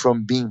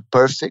from being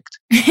perfect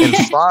and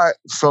far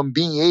from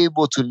being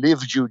able to live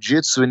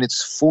jiu-jitsu in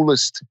its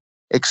fullest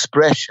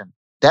expression.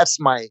 That's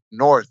my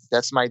north.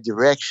 That's my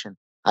direction.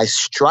 I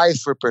strive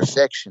for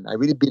perfection. I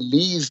really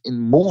believe in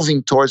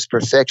moving towards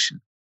perfection.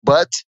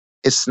 But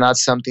it's not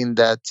something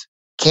that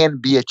can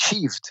be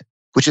achieved,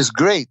 which is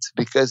great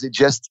because it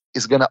just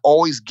is going to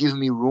always give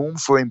me room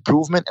for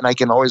improvement and I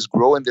can always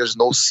grow and there's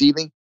no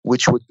ceiling,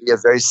 which would be a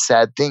very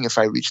sad thing if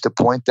I reached a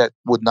point that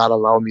would not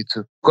allow me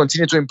to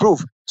continue to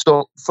improve.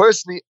 So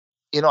firstly,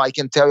 I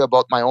can tell you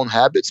about my own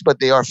habits,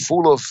 but they are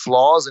full of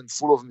flaws and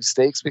full of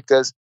mistakes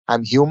because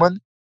I'm human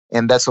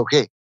and that's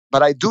okay.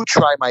 But I do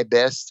try my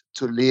best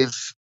to live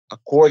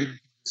according to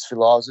this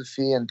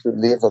philosophy and to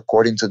live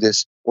according to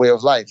this way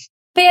of life.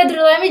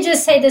 Pedro, let me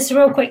just say this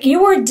real quick.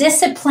 You were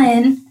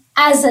disciplined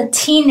as a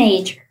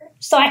teenager,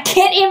 so I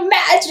can't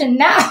imagine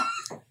now.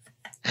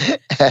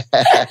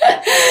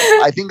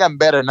 I think I'm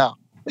better now.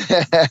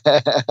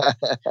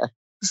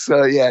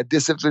 So yeah,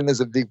 discipline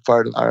is a big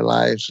part of our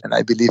life, and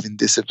I believe in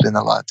discipline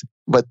a lot.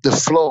 But the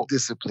flow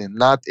discipline,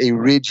 not a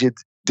rigid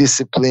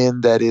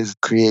discipline that is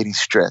creating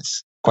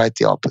stress. Quite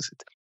the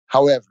opposite.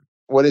 However,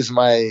 what is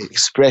my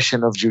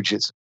expression of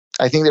jiu-jitsu?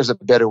 I think there's a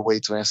better way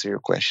to answer your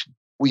question.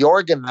 We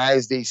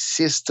organized a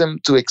system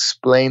to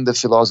explain the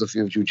philosophy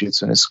of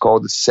jiu-jitsu, and it's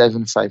called the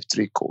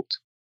 753 Code.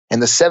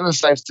 And the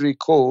 753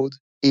 Code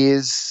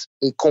is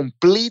a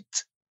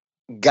complete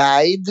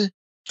guide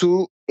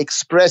to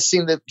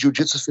expressing the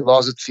jiu-jitsu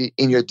philosophy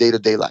in your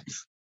day-to-day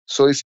life.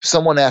 So if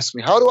someone asks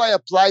me, how do I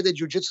apply the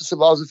jiu-jitsu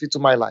philosophy to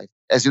my life?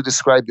 As you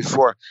described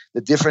before,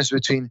 the difference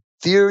between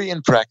theory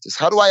and practice.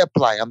 How do I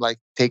apply? I'm like,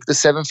 take the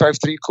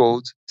 753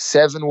 Code,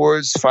 7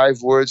 words,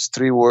 5 words,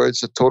 3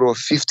 words, a total of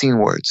 15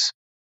 words.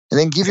 And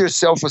then give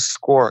yourself a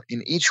score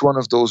in each one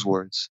of those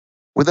words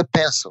with a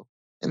pencil.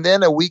 And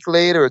then a week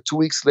later, or 2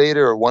 weeks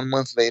later, or 1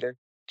 month later,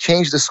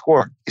 change the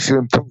score if you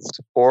improved.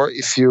 Or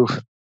if you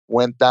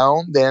went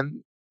down,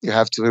 then you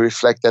have to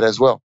reflect that as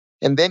well.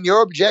 And then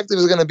your objective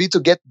is going to be to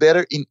get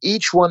better in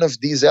each one of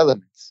these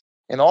elements.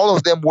 And all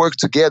of them work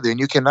together, and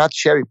you cannot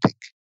cherry pick.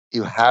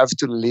 You have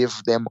to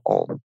live them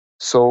all.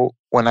 So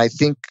when I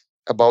think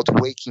about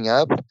waking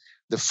up,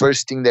 the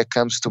first thing that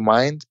comes to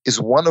mind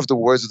is one of the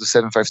words of the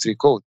 753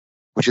 code,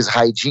 which is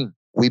hygiene.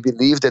 We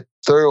believe that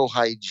thorough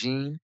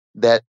hygiene,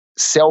 that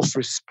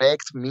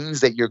self-respect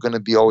means that you're going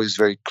to be always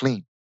very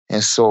clean.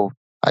 And so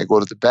I go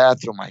to the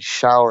bathroom, I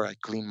shower, I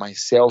clean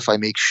myself, I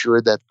make sure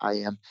that I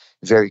am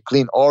very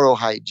clean. Oral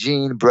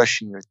hygiene,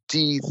 brushing your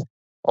teeth,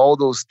 all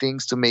those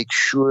things to make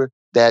sure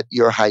that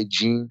your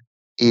hygiene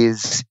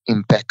is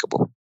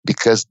impeccable,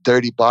 because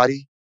dirty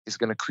body is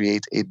going to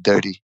create a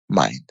dirty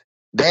mind.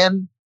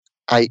 Then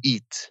I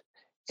eat.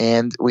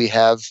 And we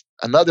have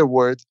another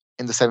word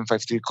in the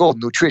 753 code,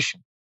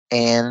 nutrition.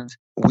 And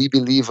we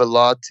believe a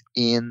lot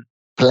in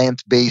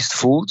plant-based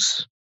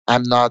foods.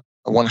 I'm not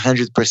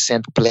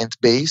 100%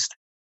 plant-based,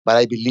 but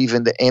I believe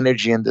in the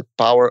energy and the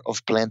power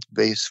of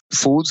plant-based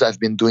foods. I've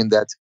been doing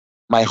that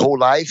my whole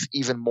life,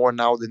 even more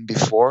now than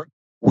before.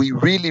 We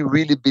really,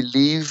 really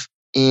believe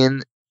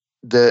in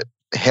the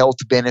health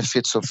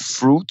benefits of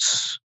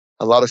fruits.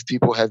 A lot of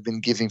people have been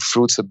giving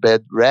fruits a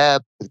bad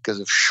rap because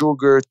of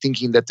sugar,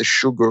 thinking that the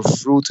sugar of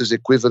fruit is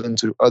equivalent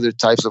to other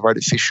types of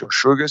artificial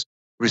sugars.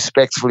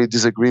 Respectfully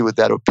disagree with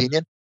that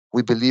opinion.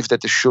 We believe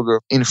that the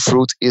sugar in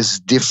fruit is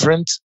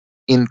different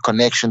in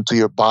connection to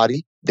your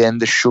body than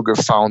the sugar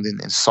found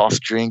in soft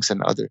drinks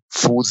and other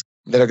foods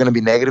that are going to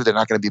be negative. They're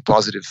not going to be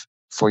positive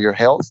for your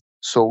health.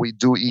 So we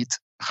do eat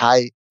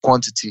high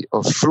quantity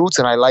of fruits,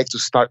 and I like to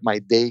start my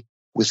day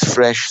with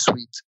fresh,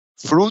 sweet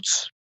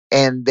fruits.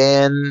 And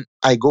then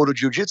I go to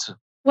jiu-jitsu.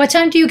 What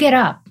time do you get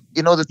up?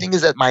 The thing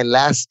is that my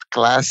last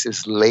class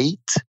is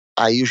late.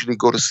 I usually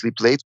go to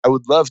sleep late. I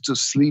would love to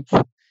sleep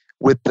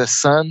with the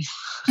sun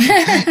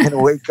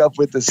and wake up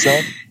with the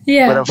sun.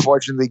 Yeah. But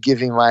unfortunately,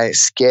 given my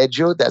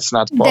schedule, that's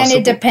not possible. Then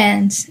it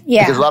depends.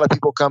 Yeah. Because a lot of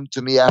people come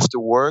to me after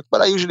work,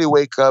 but I usually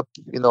wake up,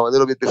 a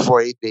little bit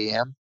before 8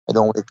 a.m. I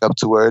don't wake up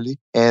too early.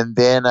 And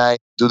then I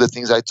do the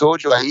things I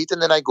told you. I eat,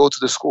 and then I go to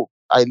the school.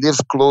 I live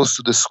close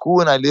to the school,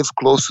 and I live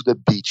close to the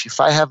beach. If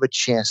I have a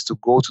chance to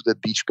go to the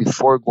beach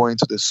before going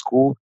to the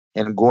school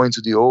and going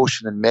to the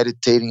ocean and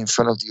meditating in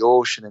front of the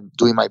ocean and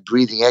doing my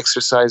breathing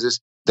exercises,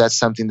 that's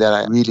something that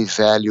I really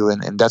value.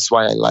 And that's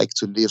why I like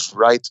to live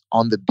right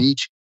on the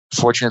beach.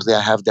 Fortunately,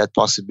 I have that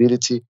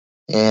possibility.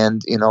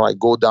 And, I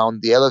go down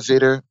the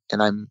elevator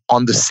and I'm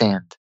on the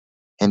sand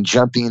and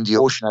jumping in the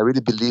ocean. I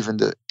really believe in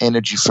the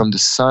energy from the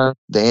sun,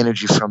 the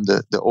energy from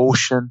the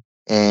ocean,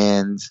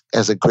 and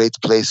as a great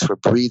place for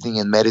breathing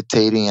and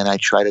meditating. And I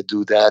try to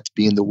do that,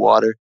 be in the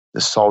water,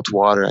 the salt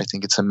water. I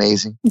think it's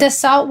amazing. The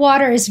salt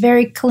water is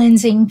very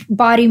cleansing,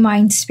 body,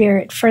 mind,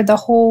 spirit, for the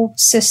whole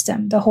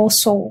system, the whole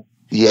soul.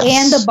 Yes.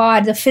 And the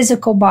body, the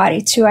physical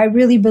body too. I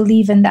really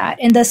believe in that.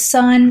 And the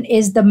sun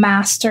is the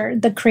master,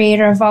 the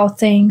creator of all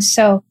things.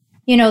 So,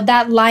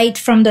 that light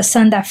from the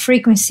sun, that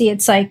frequency,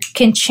 it's like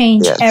can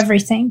change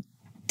everything.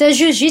 Does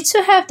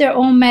jiu-jitsu have their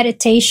own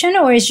meditation,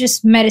 or is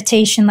just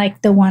meditation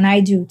like the one I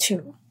do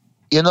too?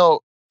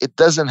 It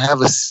doesn't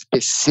have a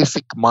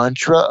specific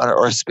mantra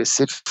or a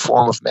specific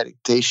form of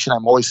meditation.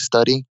 I'm always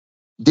studying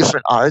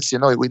different arts.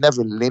 We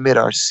never limit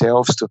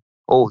ourselves to,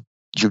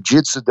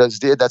 jiu-jitsu does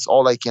this, that's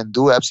all I can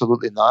do.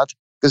 Absolutely not.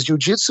 Because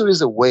jiu-jitsu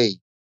is a way,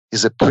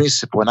 is a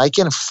principle. And I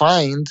can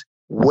find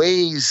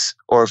ways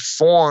or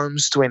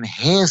forms to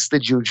enhance the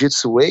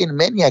jiu-jitsu way in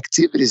many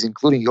activities,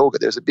 including yoga.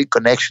 There's a big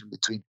connection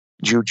between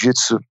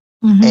jiu-jitsu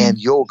and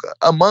yoga,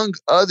 among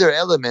other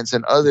elements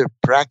and other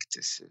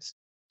practices.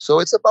 So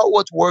it's about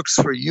what works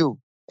for you.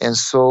 And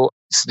so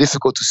it's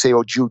difficult to say,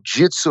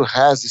 jiu-jitsu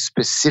has a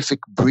specific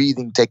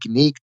breathing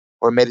technique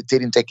or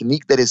meditating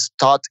technique that is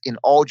taught in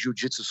all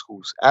jiu-jitsu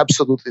schools.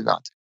 Absolutely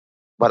not.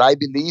 But I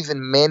believe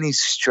in many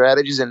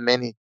strategies and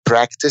many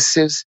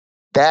practices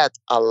that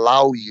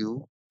allow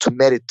you to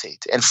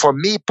meditate. And for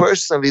me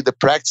personally, the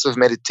practice of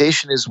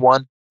meditation is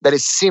one that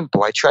is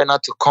simple. I try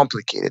not to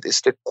complicate it.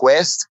 It's the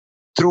quest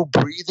through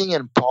breathing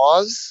and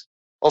pause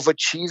of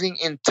achieving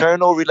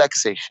internal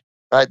relaxation.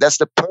 Right? That's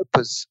the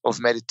purpose of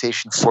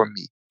meditation for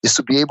me, is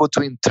to be able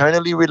to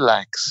internally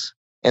relax.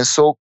 And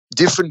so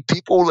different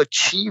people will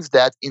achieve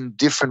that in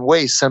different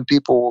ways. Some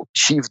people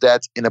achieve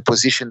that in a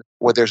position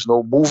where there's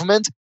no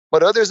movement,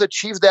 but others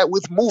achieve that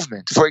with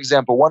movement. For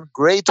example, one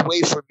great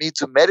way for me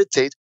to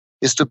meditate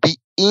is to be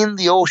in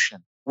the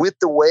ocean with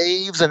the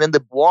waves, and then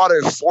the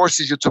water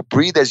forces you to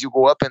breathe as you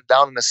go up and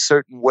down in a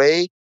certain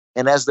way.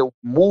 And as the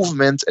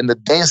movement and the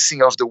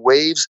dancing of the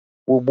waves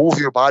will move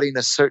your body in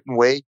a certain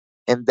way.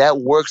 And that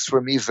works for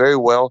me very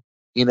well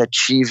in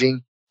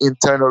achieving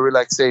internal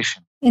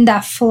relaxation. In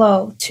that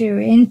flow too,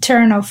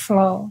 internal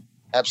flow.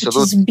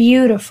 Absolutely. Which is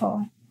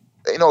beautiful.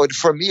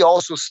 For me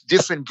also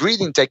different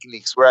breathing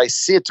techniques where I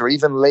sit or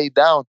even lay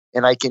down,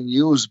 and I can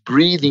use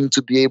breathing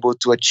to be able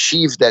to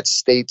achieve that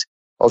state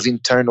of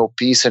internal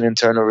peace and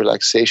internal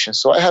relaxation.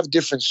 So I have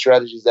different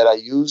strategies that I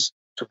use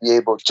to be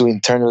able to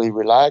internally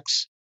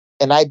relax.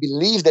 And I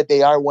believe that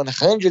they are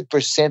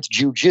 100%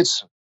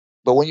 jiu-jitsu.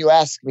 But when you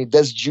ask me,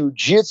 does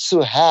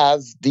jiu-jitsu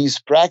have these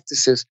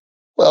practices?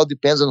 Well, it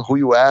depends on who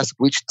you ask,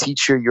 which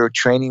teacher you're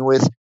training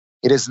with.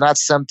 It is not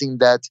something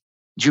that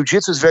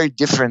jiu-jitsu is very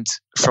different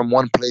from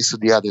one place to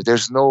the other.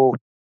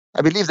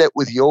 I believe that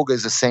with yoga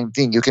is the same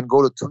thing. You can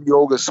go to 2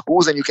 yoga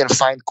schools and you can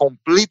find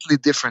completely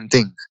different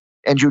things.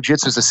 And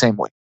jiu-jitsu is the same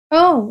way.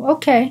 Oh,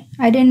 okay.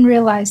 I didn't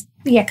realize.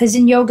 Yeah, because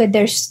in yoga,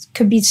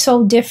 could be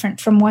so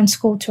different from one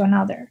school to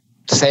another.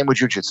 Same with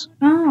jiu-jitsu.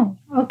 Oh,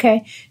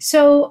 okay.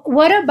 So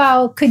what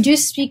about, could you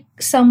speak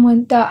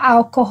the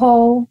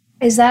alcohol?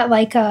 Is that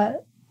like a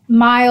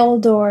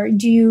mild, or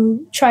do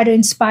you try to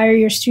inspire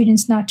your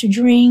students not to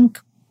drink?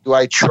 Do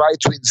I try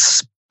to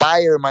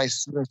inspire my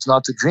students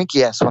not to drink?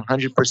 Yes,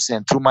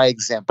 100% through my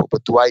example.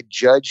 But do I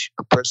judge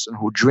a person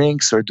who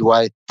drinks, or do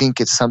I think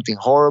it's something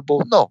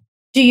horrible? No.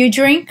 Do you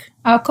drink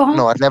alcohol?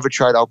 No, I've never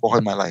tried alcohol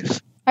in my life.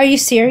 Are you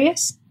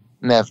serious?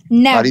 Never.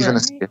 Never. Not even a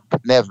sip.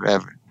 Never,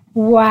 ever.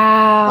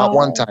 Wow. Not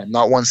one time.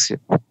 Not one sip.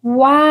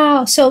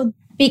 Wow. So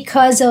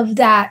because of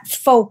that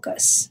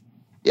focus.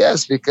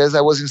 Yes, because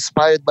I was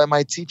inspired by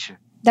my teacher.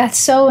 That's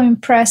so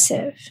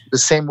impressive. The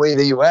same way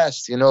that you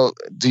asked,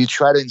 do you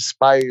try to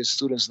inspire your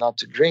students not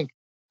to drink?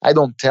 I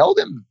don't tell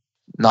them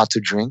not to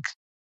drink,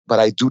 but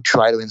I do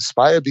try to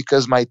inspire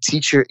because my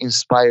teacher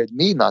inspired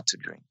me not to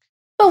drink.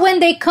 But when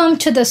they come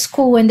to the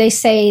school and they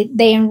say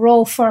they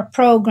enroll for a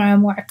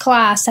program or a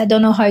class, I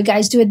don't know how you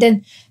guys do it,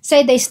 then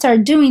say they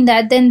start doing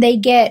that, then they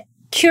get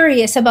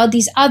curious about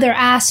these other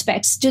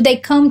aspects. Do they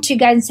come to you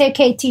guys and say,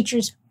 okay,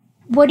 teachers,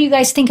 what do you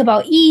guys think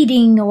about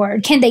eating? Or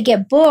can they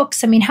get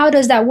books? I mean, how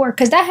does that work?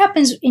 Because that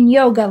happens in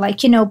yoga. Like,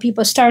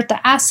 people start the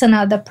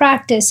asana, the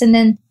practice, and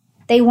then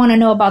they want to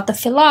know about the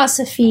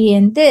philosophy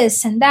and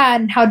this and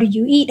that. And how do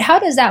you eat? How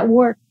does that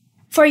work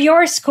for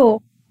your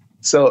school?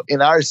 So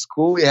in our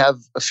school, we have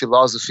a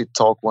philosophy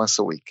talk once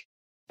a week.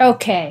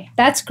 Okay,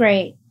 that's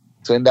great.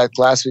 So in that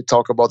class, we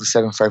talk about the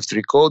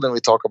 753 code and we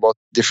talk about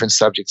different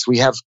subjects. We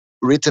have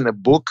written a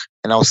book,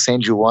 and I'll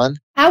send you one.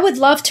 I would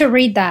love to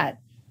read that.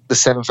 The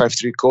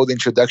 753 code,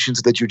 Introduction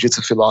to the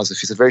Jiu-Jitsu Philosophy.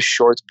 It's a very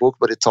short book,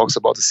 but it talks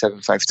about the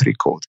 753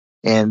 code.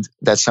 And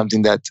that's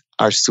something that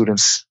our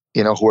students,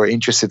 who are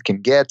interested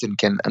can get and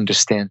can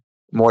understand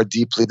more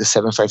deeply the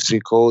 753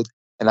 code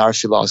and our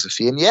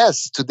philosophy. And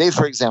yes, today,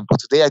 for example,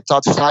 I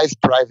taught 5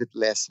 private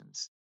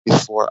lessons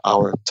before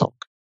our talk.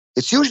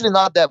 It's usually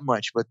not that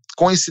much, but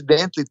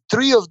coincidentally,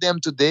 3 of them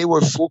today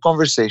were full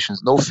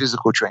conversations, no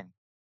physical training.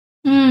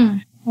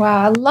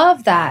 Wow, I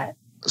love that.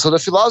 So the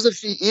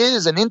philosophy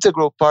is an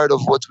integral part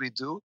of what we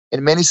do.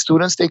 And many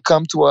students, they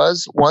come to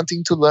us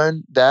wanting to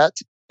learn that.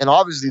 And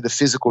obviously, the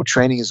physical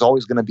training is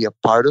always going to be a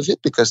part of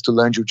it, because to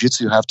learn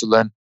jiu-jitsu, you have to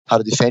learn how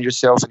to defend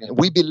yourself. And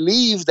we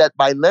believe that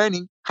by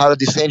learning how to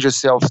defend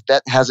yourself,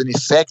 that has an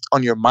effect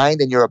on your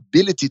mind and your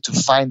ability to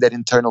find that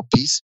internal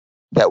peace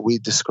that we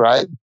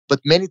describe. But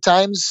many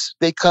times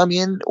they come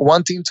in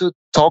wanting to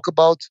talk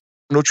about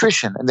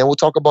nutrition, and then we'll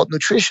talk about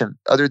nutrition.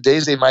 Other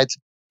days they might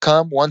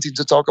come wanting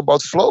to talk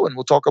about flow, and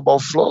we'll talk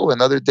about flow.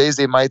 And other days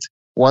they might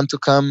want to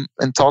come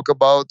and talk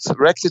about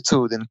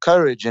rectitude and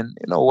courage and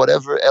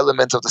whatever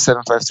element of the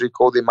 753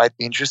 code they might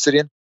be interested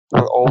in.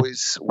 We're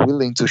always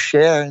willing to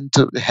share and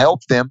to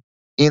help them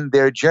in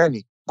their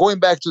journey. Going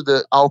back to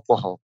the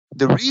alcohol,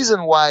 the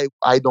reason why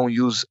I don't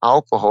use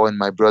alcohol, and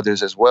my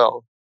brothers as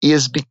well,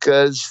 is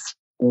because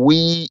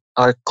we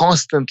are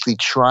constantly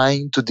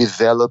trying to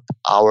develop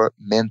our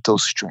mental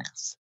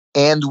strength.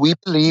 And we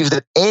believe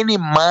that any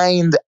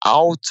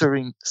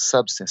mind-altering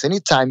substance,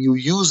 anytime you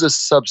use a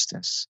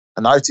substance,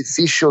 an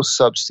artificial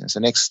substance,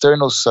 an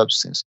external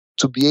substance,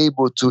 to be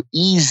able to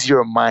ease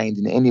your mind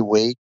in any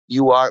way,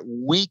 you are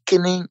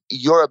weakening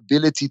your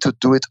ability to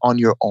do it on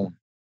your own.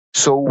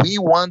 So we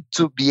want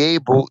to be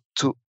able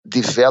to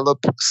develop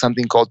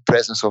something called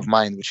presence of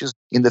mind, which is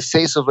in the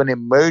face of an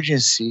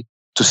emergency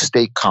to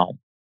stay calm.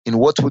 In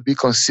what would be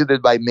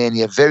considered by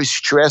many a very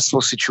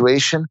stressful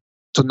situation,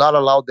 to not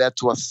allow that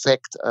to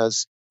affect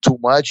us too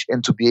much,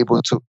 and to be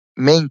able to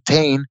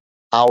maintain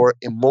our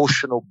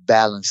emotional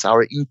balance,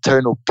 our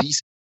internal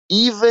peace,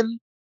 even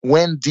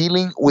when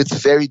dealing with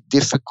very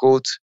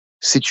difficult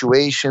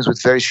situations,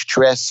 with very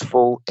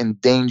stressful and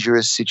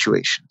dangerous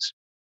situations.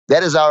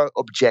 That is our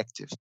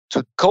objective,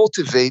 to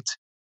cultivate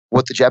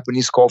what the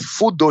Japanese call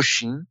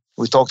fudoshin.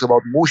 We talked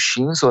about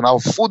mushin, so now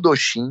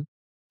fudoshin,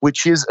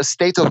 which is a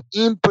state of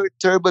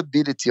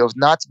imperturbability, of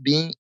not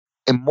being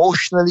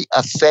emotionally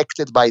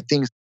affected by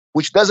things,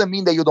 which doesn't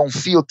mean that you don't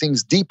feel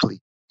things deeply.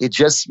 It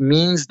just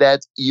means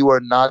that you are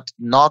not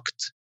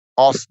knocked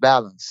off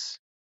balance.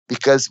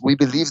 Because we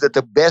believe that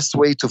the best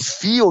way to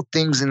feel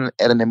things at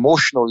an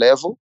emotional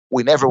level,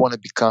 we never want to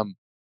become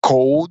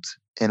cold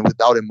and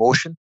without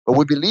emotion, but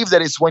we believe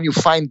that it's when you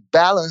find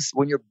balance,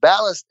 when you're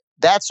balanced,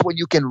 that's when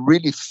you can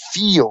really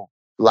feel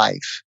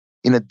life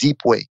in a deep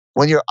way.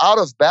 When you're out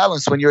of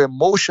balance, when your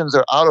emotions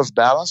are out of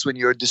balance, when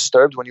you're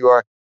disturbed, when you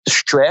are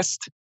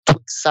stressed, too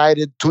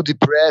excited, too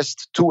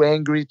depressed, too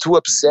angry, too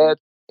upset,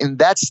 in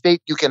that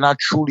state, you cannot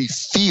truly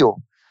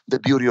feel the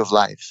beauty of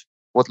life,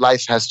 what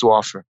life has to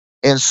offer.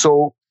 And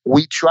so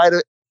we try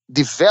to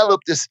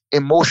develop this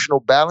emotional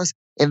balance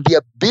and the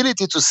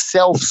ability to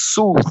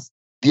self-soothe,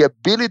 the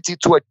ability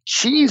to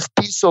achieve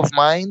peace of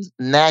mind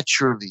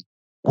naturally.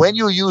 When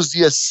you use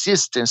the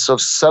assistance of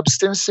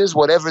substances,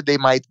 whatever they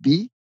might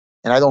be,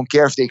 and I don't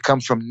care if they come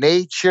from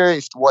nature,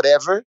 if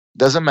whatever,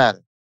 doesn't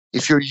matter.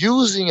 If you're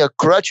using a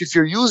crutch, if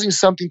you're using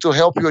something to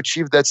help you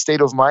achieve that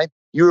state of mind,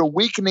 you're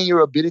weakening your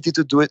ability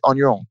to do it on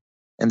your own.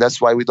 And that's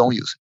why we don't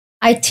use it.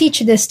 I teach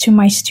this to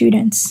my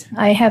students.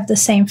 I have the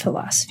same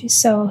philosophy.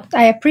 So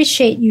I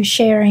appreciate you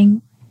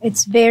sharing.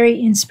 It's very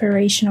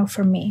inspirational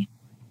for me,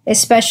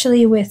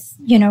 especially with,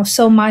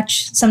 so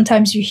much.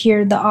 Sometimes you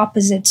hear the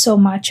opposite so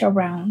much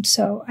around.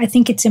 So I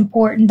think it's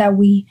important that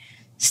we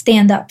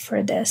stand up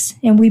for this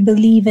and we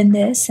believe in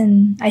this.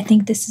 And I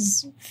think this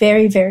is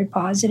very, very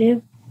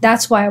positive.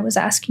 That's why I was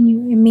asking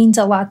you. It means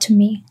a lot to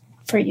me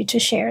for you to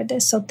share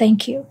this. So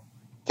thank you.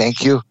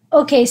 Thank you.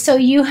 Okay, so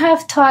you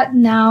have taught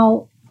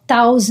now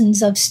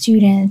thousands of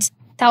students,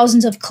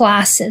 thousands of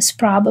classes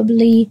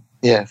probably.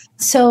 Yes.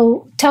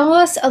 So tell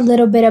us a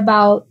little bit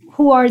about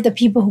who are the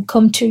people who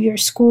come to your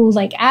school,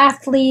 like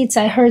athletes.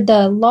 I heard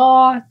the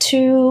law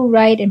too,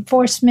 right?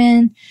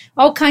 Enforcement,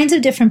 all kinds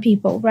of different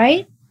people,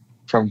 right?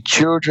 From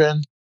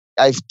children.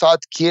 I've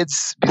taught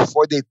kids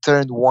before they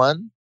turned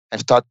 1.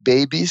 I've taught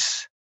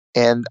babies.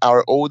 And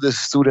our oldest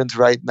student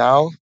right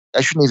now,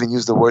 I shouldn't even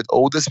use the word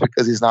oldest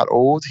because he's not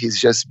old. He's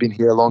just been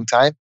here a long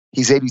time.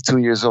 He's 82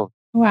 years old.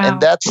 Wow.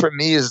 And that for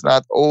me is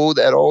not old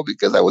at all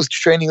because I was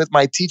training with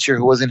my teacher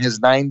who was in his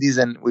 90s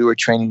and we were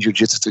training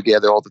jiu-jitsu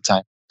together all the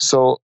time.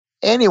 So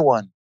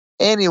anyone,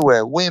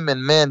 anywhere,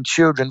 women, men,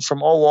 children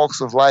from all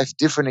walks of life,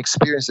 different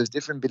experiences,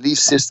 different belief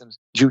systems.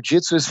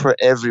 Jiu-jitsu is for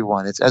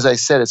everyone. It's, as I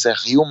said, it's a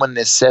human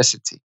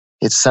necessity.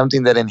 It's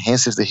something that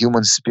enhances the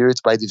human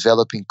spirit by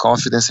developing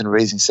confidence and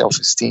raising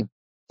self-esteem.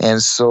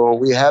 And so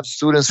we have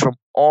students from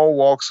all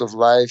walks of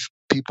life,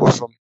 people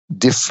from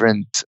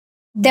different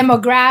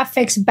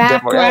demographics,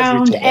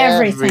 background,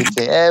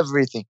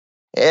 everything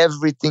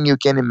you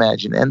can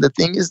imagine. And the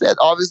thing is that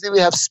obviously we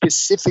have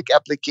specific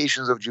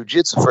applications of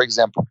jiu-jitsu. For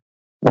example,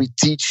 we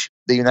teach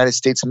the United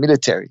States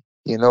military,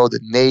 the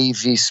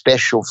Navy,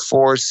 Special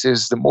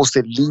Forces, the most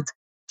elite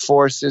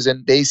forces,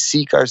 and they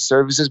seek our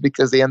services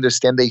because they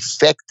understand the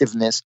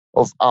effectiveness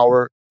of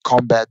our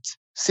combat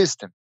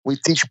system. We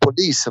teach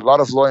police, a lot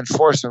of law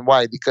enforcement.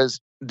 Why? Because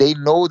they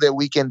know that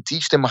we can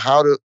teach them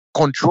how to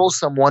control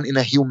someone in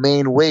a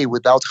humane way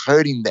without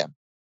hurting them,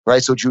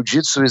 right? So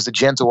jiu-jitsu is the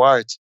gentle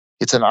art.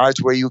 It's an art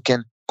where you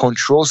can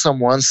control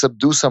someone,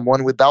 subdue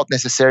someone without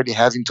necessarily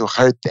having to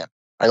hurt them.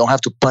 I don't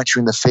have to punch you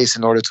in the face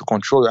in order to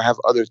control you. I have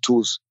other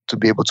tools to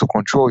be able to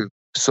control you.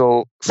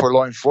 So for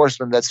law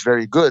enforcement, that's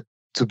very good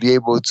to be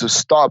able to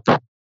stop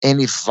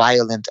any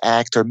violent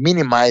act or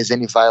minimize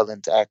any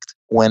violent act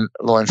when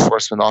law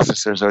enforcement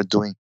officers are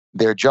doing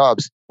their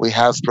jobs. We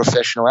have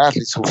professional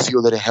athletes who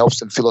feel that it helps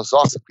them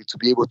philosophically to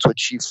be able to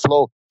achieve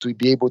flow, to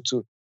be able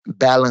to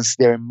balance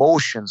their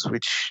emotions,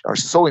 which are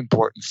so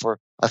important for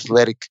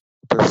athletic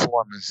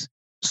performance.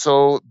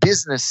 So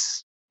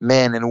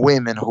businessmen and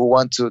women who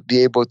want to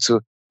be able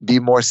to be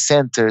more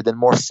centered and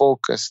more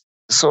focused.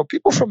 So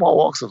people from all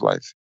walks of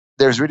life.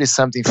 There's really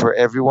something for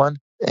everyone.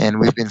 And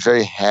we've been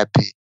very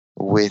happy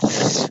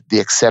with the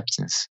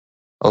acceptance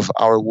of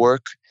our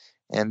work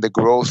and the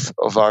growth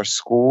of our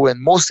school,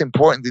 and most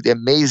importantly, the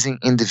amazing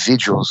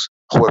individuals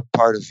who are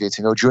part of it.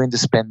 During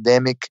this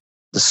pandemic,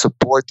 the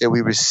support that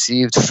we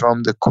received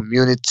from the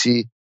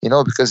community,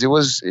 because it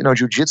was,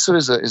 jiu-jitsu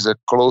is a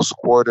close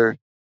quarter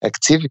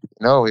activity.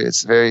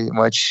 It's very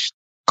much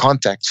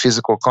contact,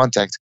 physical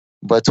contact.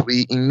 But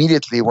we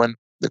immediately, when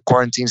the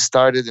quarantine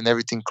started and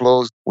everything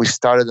closed, we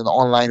started an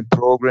online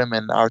program,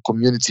 and our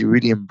community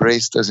really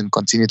embraced us and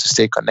continued to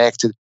stay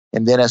connected.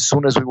 And then as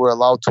soon as we were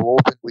allowed to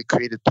open, we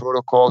created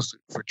protocols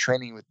for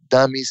training with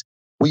dummies.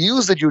 We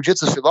used the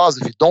jiu-jitsu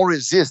philosophy, don't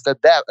resist,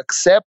 adapt,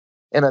 accept,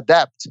 and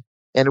adapt.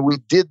 And we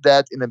did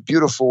that in a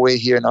beautiful way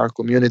here in our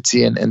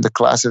community. And the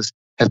classes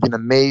have been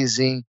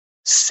amazing,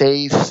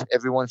 safe.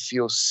 Everyone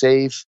feels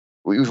safe.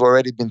 We've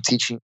already been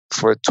teaching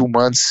for 2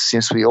 months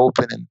since we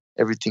opened, and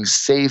everything's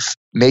safe,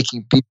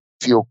 making people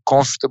feel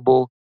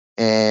comfortable.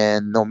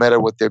 And no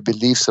matter what their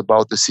beliefs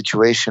about the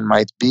situation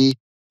might be,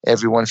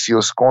 everyone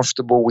feels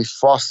comfortable. We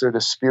foster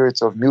the spirit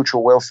of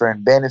mutual welfare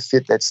and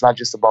benefit. That's not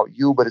just about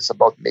you, but it's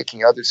about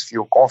making others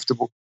feel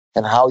comfortable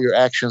and how your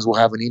actions will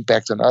have an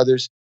impact on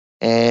others.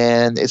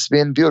 And it's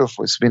been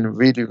beautiful. It's been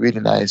really,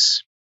 really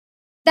nice.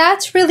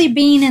 That's really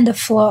being in the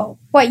flow.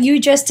 What you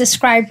just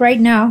described right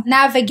now,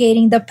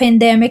 navigating the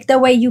pandemic the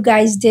way you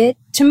guys did.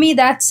 To me,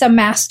 that's a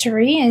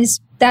mastery. Is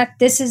that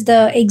this is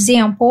the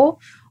example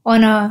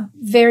on a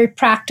very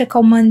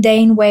practical,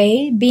 mundane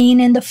way, being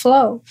in the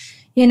flow.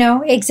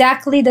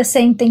 Exactly the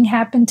same thing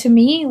happened to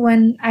me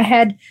when I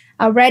had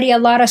already a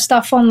lot of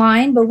stuff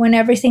online, but when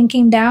everything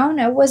came down,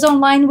 I was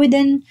online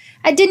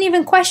I didn't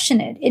even question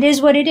it. It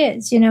is what it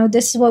is.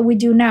 This is what we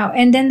do now.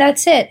 And then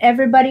that's it.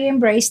 Everybody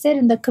embraced it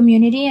in the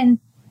community, and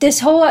this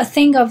whole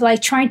thing of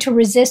like trying to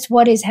resist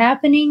what is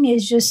happening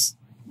is just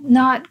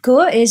not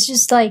good. It's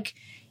just like,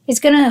 it's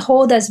going to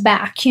hold us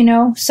back, you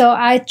know? So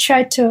I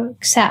try to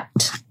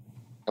accept.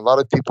 A lot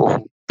of people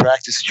who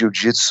practice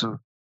jiu-jitsu,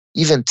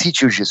 even teach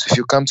jiu-jitsu, if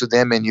you come to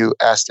them and you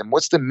ask them,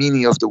 what's the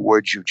meaning of the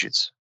word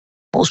jiu-jitsu?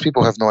 Most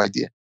people have no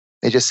idea.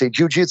 They just say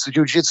jiu-jitsu,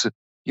 jiu-jitsu.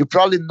 You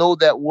probably know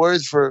that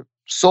word for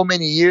so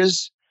many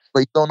years,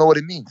 but you don't know what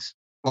it means.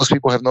 Most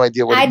people have no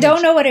idea what it means. I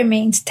don't know what it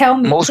means. Tell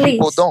me, Most please.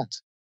 people don't.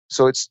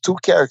 So it's two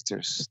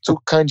characters, two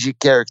kanji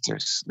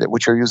characters,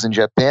 which are used in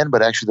Japan,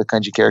 but actually the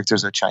kanji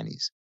characters are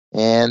Chinese.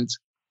 And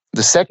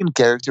the second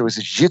character, which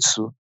is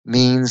jitsu,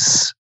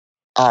 means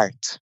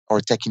art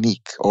or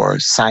technique or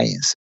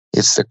science.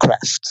 It's the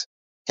craft.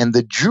 And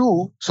the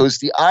ju, so it's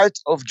the art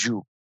of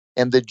ju.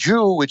 And the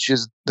ju, which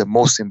is the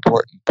most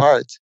important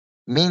part,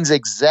 means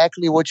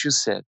exactly what you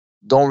said.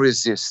 Don't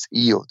resist,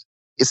 yield.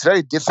 It's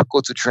very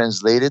difficult to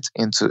translate it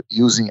into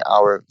using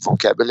our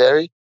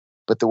vocabulary,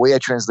 but the way I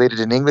translate it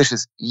in English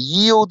is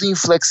yielding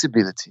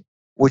flexibility,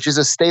 which is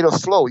a state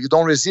of flow. You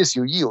don't resist,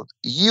 you yield.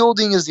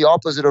 Yielding is the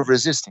opposite of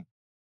resisting.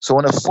 So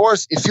in a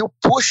force, if you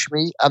push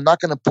me, I'm not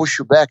going to push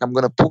you back. I'm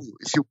going to pull you.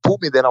 If you pull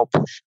me, then I'll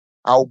push.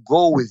 I'll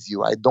go with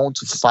you. I don't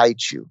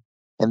fight you.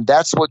 And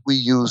that's what we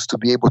use to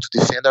be able to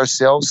defend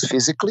ourselves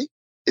physically.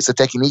 It's a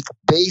technique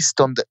based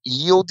on the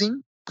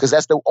yielding, because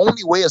that's the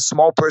only way a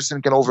small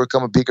person can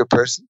overcome a bigger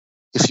person.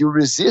 If you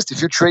resist,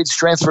 if you trade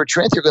strength for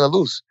strength, you're going to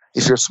lose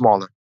if you're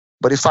smaller.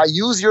 But if I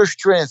use your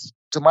strength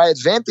to my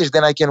advantage,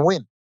 then I can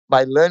win.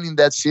 By learning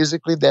that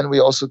physically, then we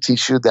also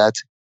teach you that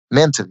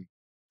mentally.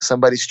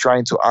 Somebody's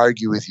trying to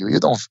argue with you. You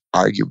don't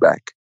argue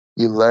back.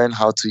 You learn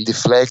how to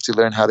deflect. You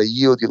learn how to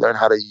yield. You learn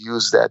how to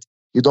use that.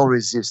 You don't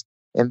resist.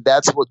 And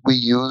that's what we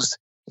used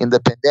in the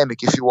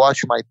pandemic. If you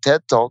watch my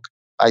TED Talk,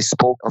 I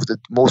spoke of the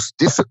most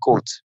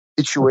difficult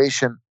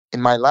situation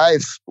in my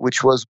life,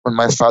 which was when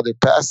my father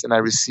passed and I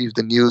received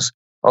the news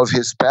of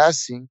his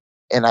passing.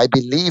 And I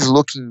believe,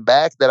 looking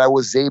back, that I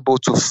was able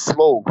to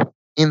flow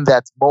in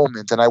that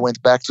moment. And I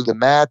went back to the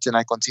mat and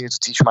I continued to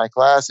teach my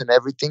class and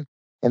everything.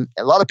 And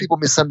a lot of people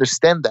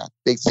misunderstand that.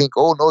 They think,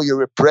 oh no, you're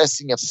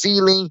repressing a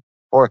feeling,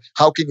 or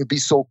how can you be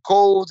so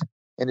cold?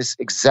 And it's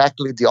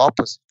exactly the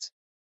opposite.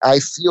 I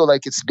feel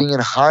like it's being in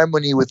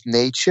harmony with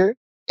nature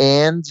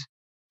and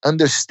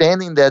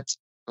understanding that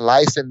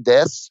life and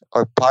death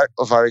are part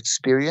of our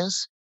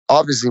experience.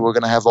 Obviously, we're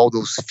going to have all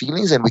those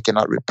feelings and we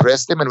cannot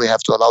repress them and we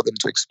have to allow them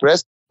to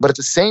express. But at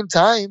the same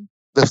time,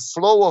 the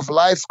flow of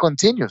life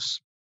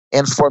continues.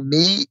 And for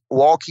me,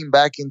 walking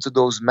back into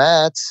those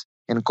mats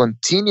and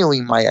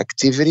continuing my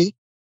activity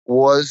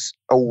was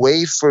a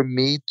way for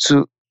me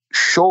to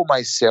show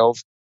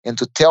myself and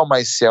to tell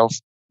myself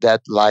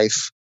that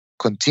life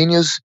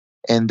continues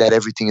and that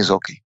everything is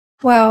okay.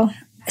 Well,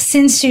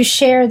 since you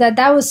shared that,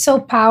 that was so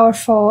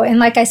powerful. And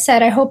like I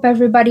said, I hope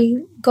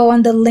everybody go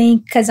on the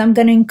link because I'm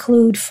going to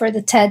include for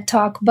the TED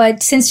Talk.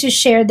 But since you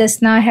shared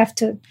this, now I have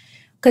to,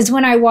 because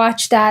when I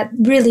watched that,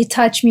 really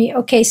touched me.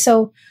 Okay,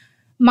 so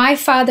my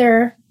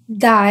father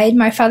died.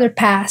 My father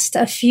passed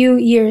a few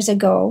years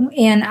ago,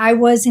 and I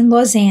was in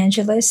Los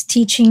Angeles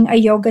teaching a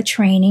yoga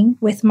training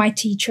with my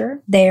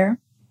teacher there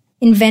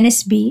in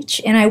Venice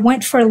Beach. And I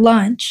went for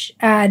lunch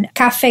at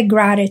Cafe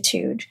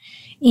Gratitude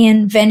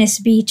in Venice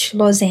Beach,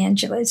 Los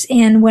Angeles.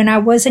 And when I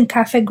was in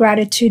Cafe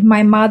Gratitude,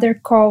 my mother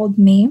called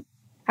me.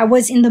 I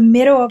was in the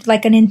middle of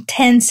like an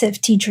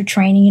intensive teacher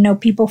training, you know,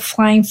 people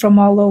flying from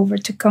all over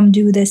to come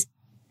do this.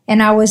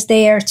 And I was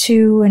there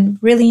too, and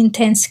really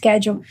intense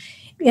schedule.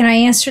 And I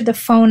answered the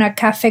phone at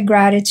Cafe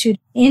Gratitude.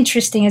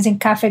 Interesting as in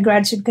Cafe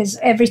Gratitude, because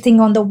everything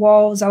on the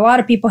walls, a lot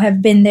of people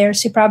have been there.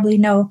 So you probably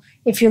know,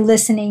 if you're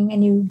listening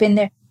and you've been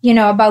there, you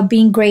know, about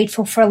being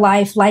grateful for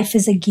life. Life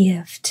is a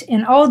gift.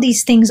 And all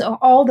these things are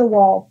all the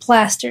wall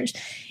plasters.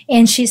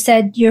 And she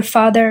said, your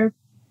father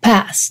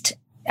passed.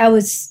 I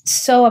was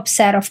so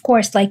upset, of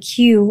course, like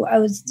you. It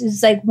was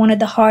like one of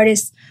the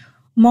hardest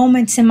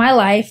moments in my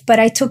life. But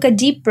I took a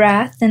deep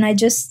breath and I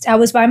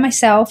was by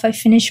myself. I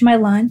finished my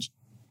lunch.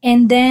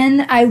 And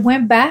then I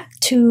went back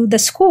to the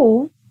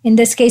school. In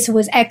this case, it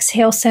was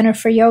Exhale Center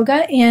for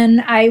Yoga.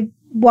 And I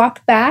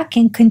walked back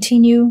and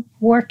continued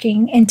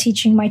working and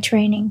teaching my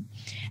training.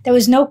 There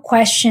was no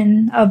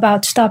question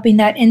about stopping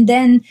that. And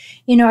then,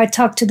 you know, I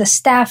talked to the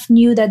staff,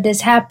 knew that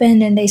this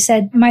happened. And they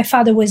said, my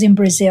father was in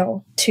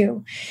Brazil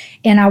too.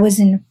 And I was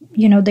in,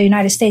 you know, the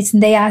United States.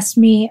 And they asked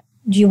me,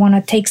 do you want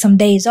to take some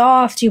days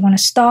off? Do you want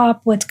to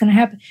stop? What's going to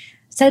happen?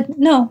 I said,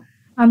 no.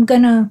 I'm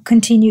going to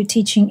continue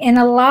teaching. And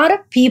a lot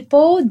of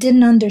people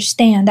didn't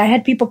understand. I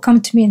had people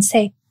come to me and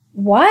say,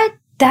 what?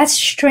 That's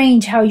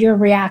strange how you're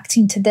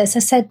reacting to this. I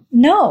said,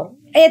 no,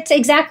 it's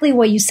exactly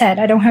what you said.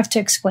 I don't have to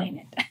explain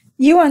it.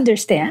 You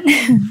understand.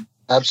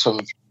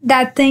 Absolutely.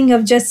 That thing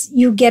of just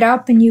you get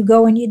up and you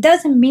go, and it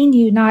doesn't mean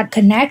you're not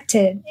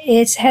connected.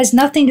 It has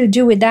nothing to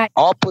do with that.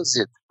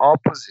 Opposite.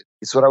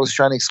 It's what I was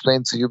trying to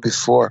explain to you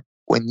before.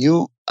 When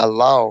you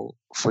allow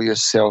for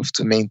yourself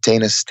to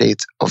maintain a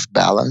state of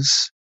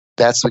balance,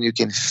 that's when you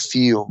can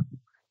feel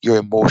your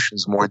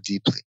emotions more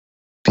deeply.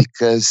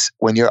 Because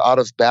when you're out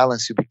of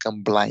balance, you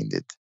become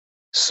blinded.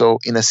 So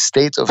in a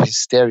state of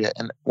hysteria,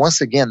 and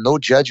once again, no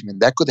judgment,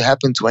 that could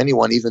happen to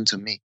anyone, even to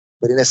me.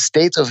 But in a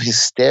state of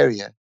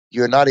hysteria,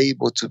 you're not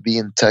able to be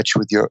in touch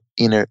with your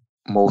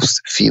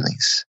innermost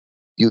feelings.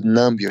 You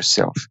numb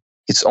yourself.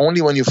 It's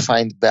only when you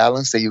find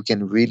balance that you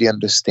can really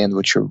understand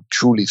what you're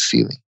truly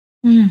feeling.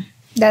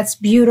 That's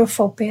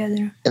beautiful,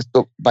 Pedro. And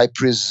so by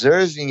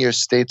preserving your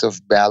state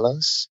of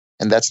balance,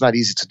 and that's not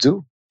easy to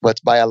do, but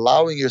by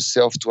allowing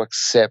yourself to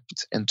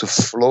accept and to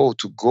flow,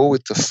 to go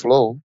with the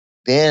flow,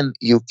 then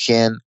you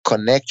can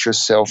connect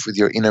yourself with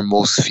your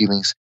innermost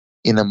feelings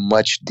in a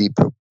much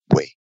deeper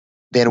way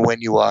than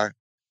when you are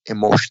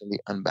emotionally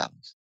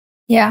unbalanced.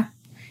 Yeah.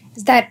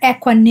 It's that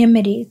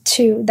equanimity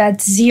too,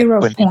 that 0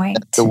 point,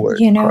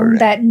 correct.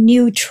 That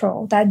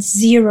neutral, that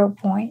 0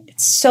 point.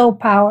 It's so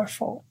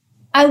powerful.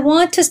 I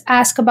want to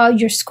ask about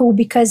your school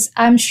because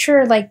I'm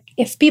sure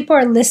if people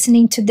are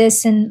listening to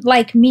this and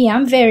like me,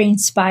 I'm very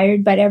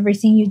inspired by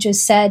everything you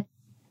just said.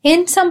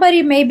 And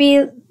somebody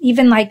maybe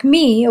even like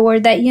me or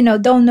that,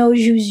 don't know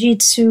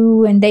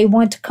jiu-jitsu and they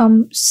want to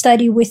come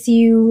study with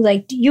you.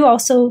 You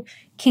also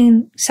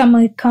can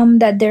someone come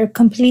that they're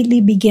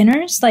completely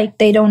beginners,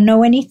 they don't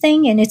know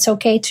anything and it's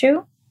okay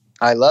too?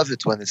 I love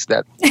it when it's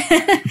that.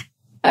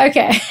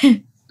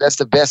 Okay. That's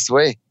the best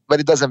way. But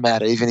it doesn't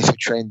matter, even if you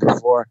trained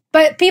before.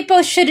 But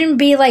people shouldn't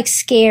be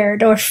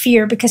scared or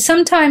fear because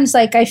sometimes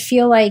I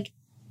feel like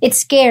it's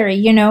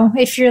scary,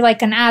 if you're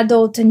an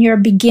adult and you're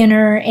a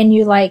beginner and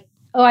you're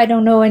oh, I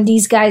don't know. And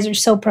these guys are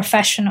so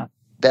professional.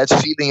 That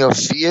feeling of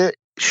fear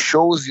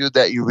shows you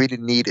that you really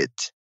need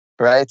it,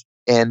 right?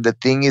 And the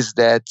thing is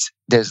that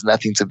there's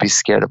nothing to be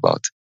scared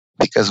about.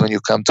 Because when you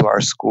come to our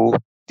school,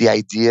 the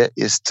idea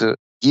is to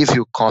give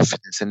you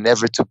confidence and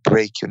never to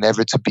break you,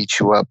 never to beat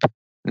you up,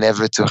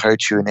 never to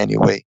hurt you in any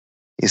way.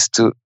 Is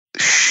to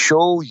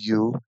show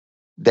you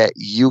that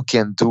you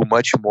can do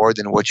much more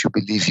than what you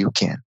believe you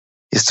can.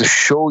 Is to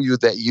show you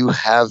that you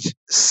have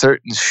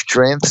certain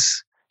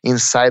strengths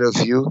inside of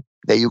you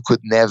that you could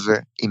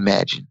never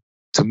imagine.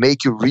 To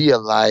make you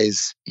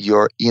realize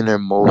your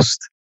innermost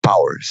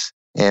powers.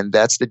 And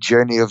that's the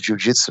journey of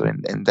jiu-jitsu.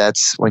 And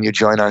that's when you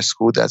join our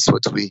school, that's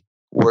what we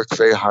work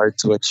very hard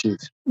to achieve.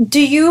 Do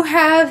you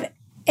have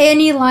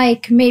any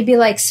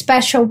maybe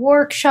special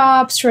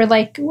workshops or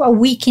a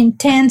week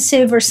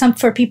intensive or something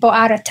for people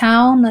out of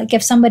town?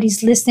 If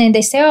somebody's listening,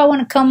 they say, oh, I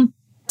want to come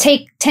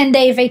take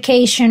 10-day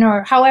vacation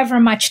or however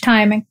much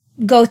time and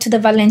go to the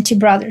Valenti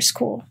Brothers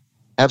School.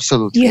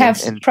 Absolutely. You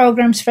have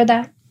programs for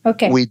that?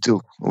 Okay. We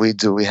do. We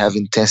have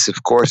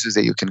intensive courses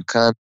that you can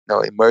come,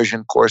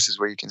 immersion courses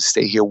where you can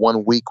stay here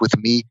 1 week with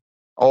me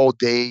all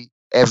day.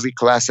 Every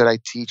class that I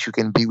teach, you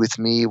can be with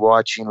me,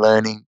 watching,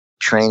 learning,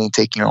 training,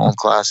 taking your own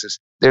classes.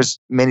 There's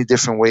many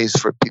different ways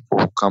for people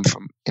who come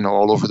from,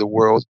 all over the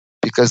world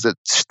because the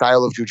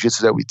style of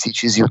jiu-jitsu that we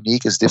teach is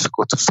unique. It's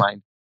difficult to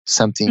find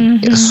something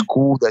in a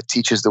school that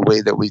teaches the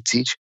way that we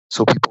teach.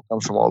 So people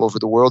come from all over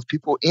the world.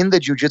 People in the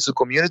jiu-jitsu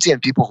community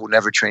and people who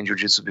never trained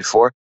jiu-jitsu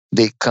before,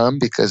 they come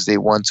because they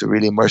want to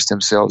really immerse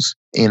themselves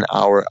in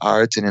our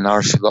art and in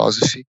our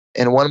philosophy.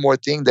 And one more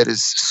thing that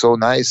is so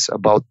nice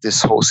about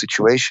this whole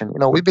situation,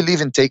 we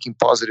believe in taking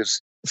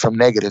positives from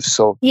negatives.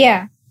 So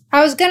yeah,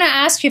 I was going to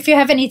ask you if you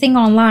have anything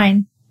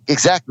online.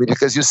 Exactly,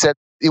 because you said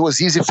it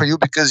was easy for you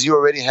because you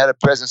already had a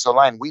presence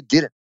online. We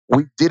didn't.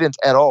 We didn't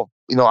at all.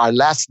 Our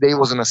last day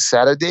was on a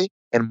Saturday,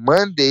 and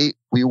Monday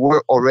we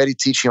were already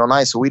teaching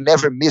online. So we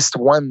never missed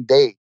one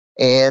day.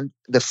 And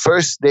the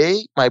first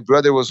day, my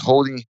brother was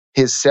holding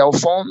his cell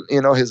phone,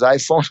 his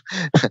iPhone,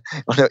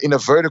 in a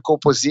vertical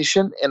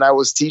position, and I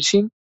was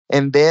teaching.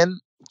 And then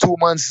 2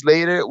 months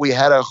later, we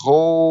had a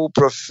whole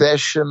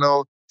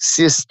professional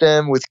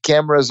system with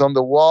cameras on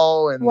the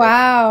wall. And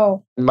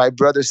wow. My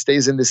brother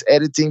stays in this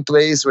editing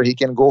place where he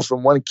can go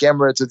from one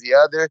camera to the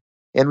other.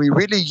 And we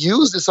really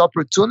use this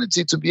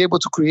opportunity to be able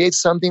to create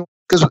something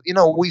because,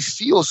 we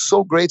feel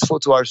so grateful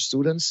to our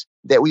students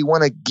that we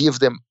want to give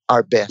them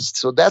our best.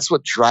 So that's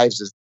what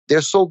drives us.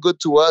 They're so good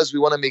to us. We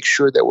want to make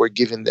sure that we're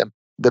giving them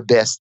the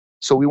best.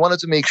 So we wanted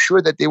to make sure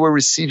that they were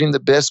receiving the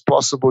best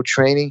possible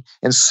training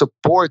and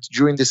support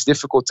during this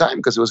difficult time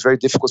because it was very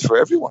difficult for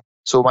everyone.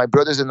 So my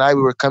brothers and I,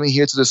 we were coming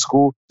here to the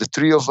school, the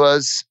three of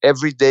us,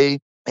 every day,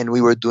 and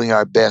we were doing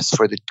our best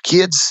for the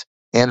kids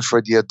and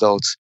for the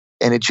adults.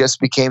 And it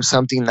just became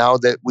something now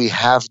that we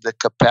have the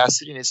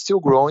capacity, and it's still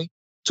growing,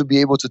 to be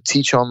able to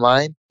teach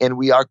online. And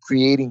we are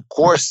creating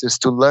courses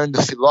to learn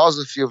the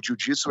philosophy of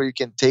jiu-jitsu where you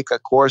can take a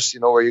course,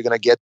 where you're going to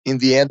get, in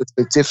the end,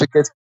 a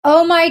certificate.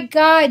 Oh my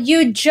God,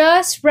 you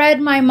just read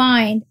my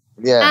mind.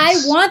 Yes.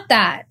 I want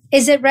that.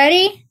 Is it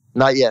ready?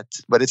 Not yet,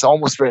 but it's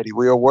almost ready.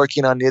 We are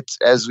working on it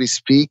as we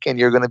speak, and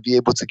you're going to be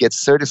able to get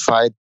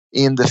certified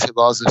in the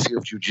philosophy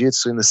of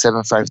jiu-jitsu, in the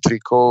 753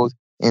 code,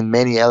 in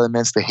many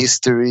elements, the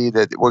history,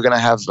 that we're going to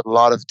have a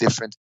lot of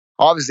different.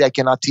 Obviously, I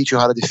cannot teach you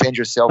how to defend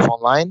yourself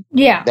online.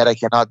 Yeah. That I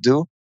cannot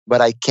do.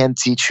 but I can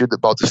teach you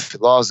about the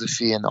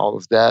philosophy and all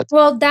of that.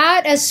 Well,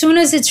 that, as soon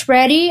as it's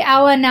ready,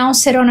 I'll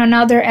announce it on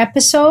another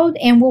episode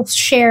and we'll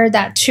share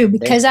that too,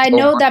 because I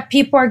know that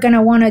people are going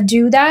to want to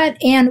do that.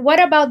 And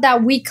what about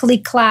that weekly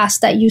class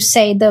that you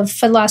say, the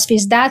philosophy?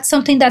 Is that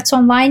something that's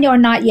online or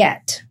not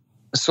yet?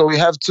 So we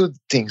have two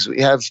things.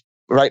 We have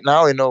right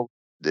now,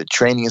 the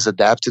training is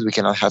adapted. We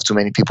cannot have too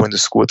many people in the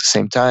school at the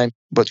same time.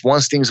 But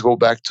once things go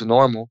back to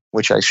normal,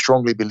 which I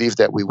strongly believe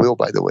that we will,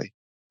 by the way,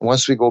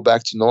 once we go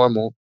back to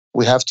normal,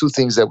 we have two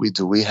things that we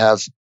do. We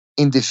have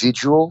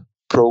individual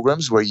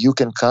programs where you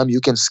can come, you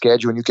can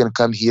schedule, and you can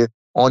come here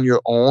on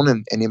your own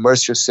and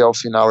immerse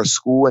yourself in our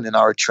school and in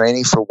our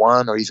training for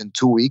 1 or even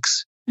 2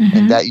 weeks. Mm-hmm.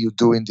 And that you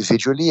do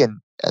individually. And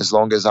as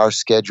long as our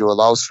schedule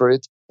allows for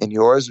it and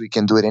yours, we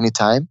can do it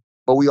anytime.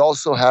 But we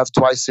also have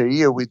twice a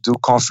year, we do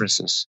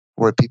conferences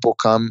where people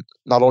come,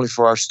 not only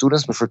for our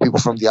students, but for people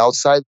from the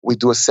outside. We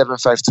do a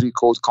 753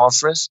 code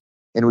conference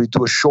and we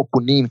do a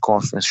Shokunin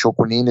conference.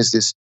 Shokunin is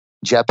this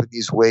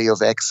Japanese way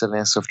of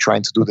excellence, of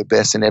trying to do the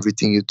best in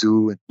everything you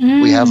do.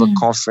 And we have a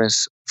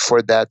conference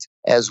for that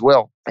as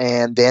well.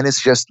 And then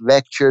it's just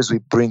lectures. We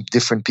bring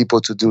different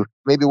people to do.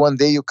 Maybe one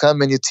day you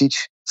come and you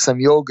teach some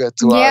yoga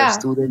to our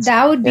students.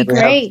 That would be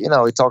great.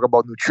 We talk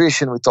about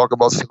nutrition, we talk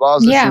about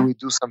philosophy, we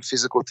do some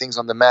physical things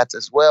on the mat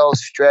as well,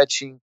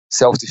 stretching,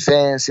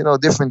 self-defense,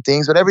 different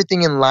things, but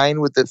everything in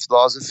line with the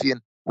philosophy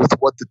and with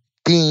what the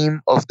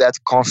theme of that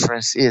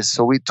conference is.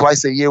 So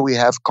twice a year we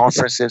have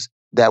conferences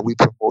that we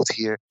promote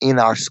here in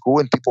our school,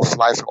 and people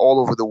fly from all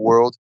over the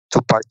world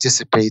to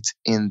participate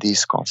in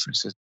these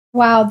conferences.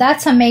 Wow,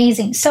 that's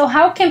amazing. So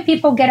how can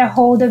people get a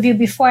hold of you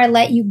before I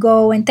let you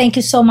go? And thank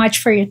you so much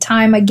for your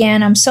time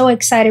again. I'm so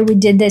excited we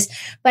did this,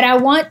 but I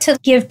want to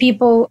give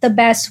people the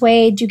best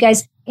way. Do you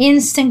guys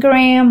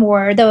Instagram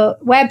or the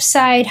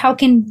website? How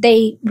can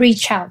they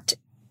reach out?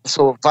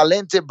 So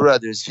Valente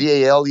Brothers,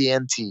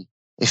 Valent.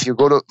 If you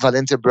go to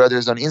Valente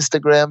Brothers on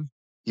Instagram,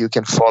 you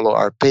can follow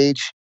our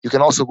page. You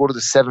can also go to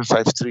the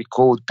 753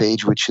 code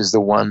page, which is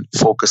the one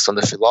focused on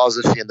the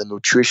philosophy and the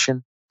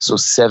nutrition. So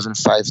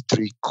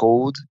 753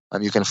 code.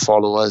 You can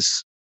follow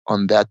us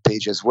on that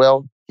page as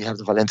well. You have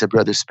the Valente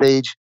Brothers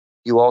page.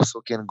 You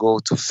also can go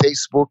to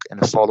Facebook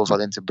and follow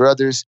Valente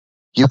Brothers.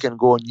 You can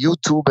go on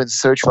YouTube and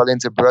search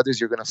Valente Brothers.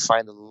 You're going to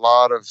find a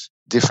lot of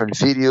different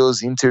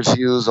videos,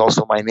 interviews,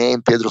 also my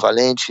name, Pedro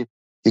Valente.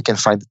 You can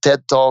find the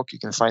TED Talk. You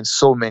can find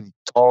so many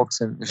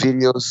talks and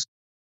videos.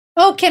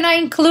 Oh, can I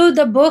include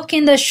the book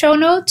in the show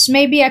notes?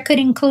 Maybe I could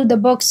include the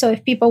book so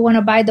if people want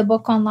to buy the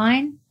book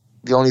online.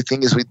 The only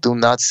thing is we do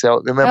not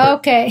sell.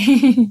 Remember,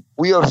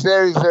 we are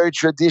very, very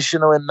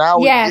traditional. And now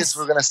with this,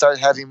 we're going to start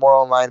having more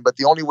online. But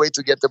the only way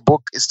to get the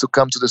book is to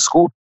come to the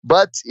school.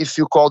 But if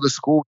you call the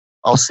school,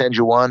 I'll send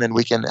you one and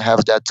we can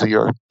have that to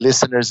your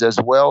listeners as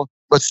well.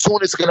 But soon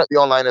it's going to be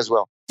online as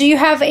well. Do you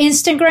have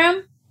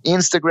Instagram?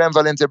 Instagram,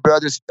 Valente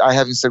Brothers. I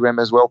have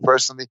Instagram as well,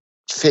 personally.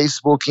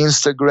 Facebook,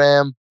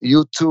 Instagram,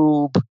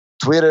 YouTube,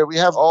 Twitter. We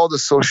have all the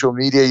social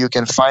media. You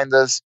can find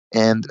us.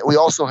 And we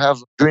also have,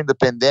 during the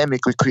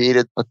pandemic, we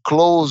created a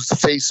closed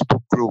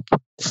Facebook group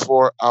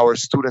for our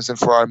students and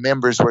for our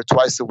members where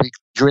twice a week.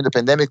 During the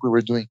pandemic, we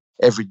were doing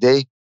every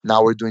day.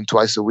 Now we're doing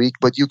twice a week.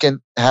 But you can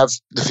have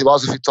the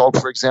philosophy talk,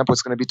 for example.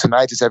 It's going to be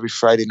tonight. It's every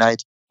Friday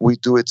night. We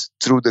do it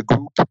through the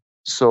group.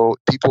 So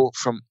people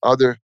from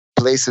other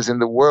places in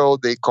the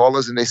world, they call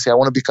us and they say, I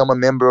want to become a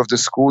member of the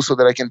school so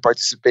that I can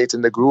participate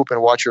in the group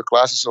and watch your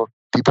classes. So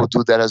people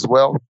do that as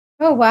well.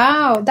 Oh,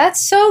 wow.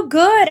 That's so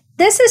good.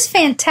 This is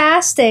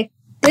fantastic.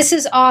 This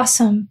is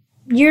awesome.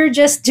 You're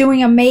just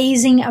doing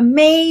amazing,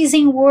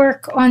 amazing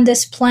work on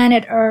this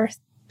planet Earth.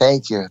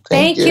 Thank you.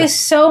 Thank you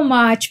so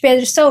much,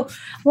 Pedro. So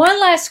one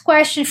last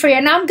question for you.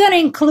 And I'm going to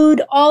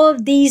include all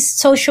of these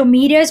social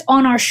medias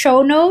on our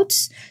show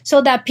notes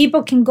so that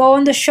people can go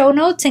on the show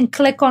notes and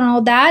click on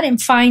all that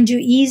and find you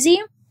easy.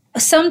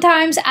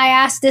 Sometimes I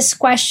ask this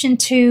question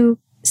to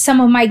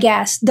some of my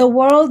guests. The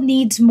world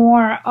needs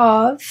more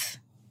of...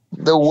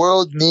 The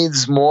world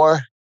needs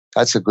more.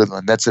 That's a good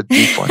one. That's a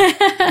deep one.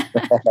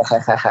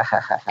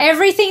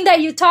 Everything that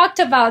you talked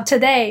about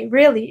today,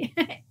 really.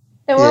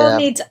 The world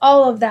needs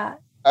all of that.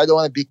 I don't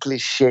want to be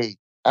cliche.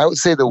 I would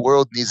say the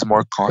world needs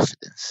more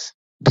confidence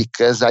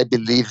because I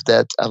believe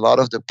that a lot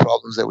of the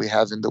problems that we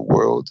have in the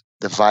world,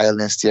 the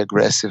violence, the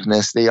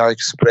aggressiveness, they are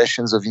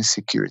expressions of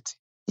insecurity.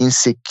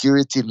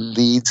 Insecurity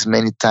leads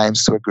many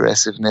times to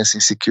aggressiveness.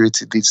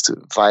 Insecurity leads to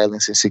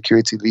violence.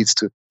 Insecurity leads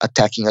to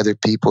attacking other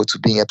people, to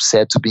being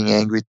upset, to being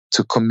angry,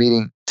 to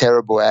committing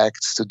terrible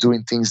acts, to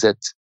doing things that,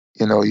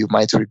 you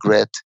might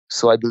regret.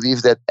 So I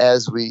believe that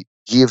as we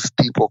give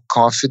people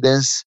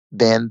confidence,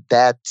 then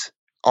that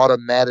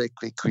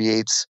automatically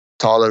creates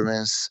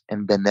tolerance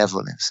and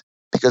benevolence.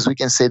 Because we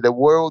can say the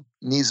world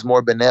needs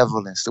more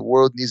benevolence. The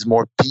world needs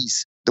more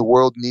peace. The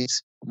world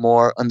needs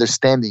more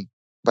understanding.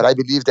 But I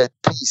believe that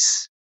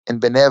peace and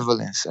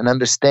benevolence and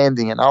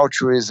understanding and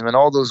altruism and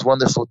all those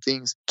wonderful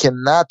things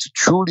cannot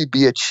truly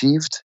be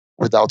achieved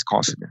without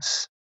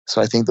confidence.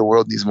 So I think the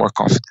world needs more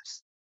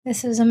confidence.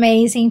 This is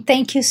amazing.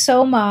 Thank you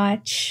so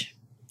much.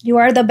 You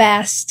are the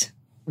best.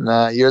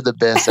 Nah, you're the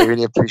best. I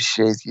really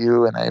appreciate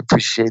you, and I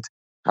appreciate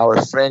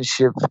our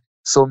friendship.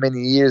 So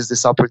many years,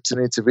 this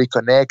opportunity to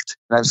reconnect,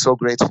 and I'm so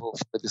grateful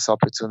for this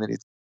opportunity.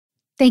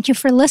 Thank you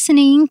for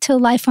listening to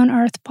Life on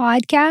Earth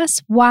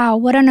podcast. Wow,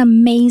 what an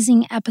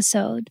amazing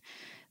episode.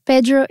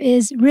 Pedro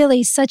is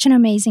really such an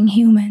amazing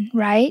human,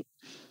 right?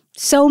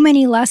 So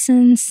many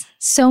lessons,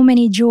 so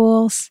many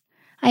jewels.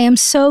 I am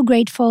so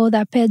grateful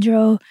that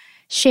Pedro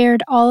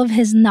shared all of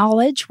his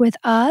knowledge with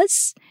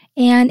us.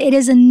 And it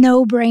is a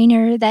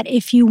no-brainer that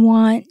if you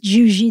want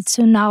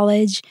jiu-jitsu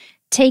knowledge,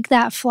 take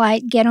that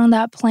flight, get on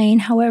that plane,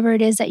 however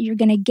it is that you're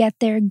going to get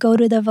there, go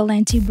to the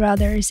Valenti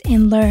brothers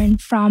and learn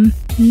from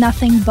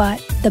nothing but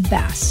the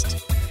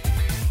best.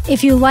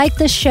 If you like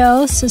the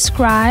show,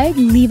 subscribe,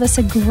 leave us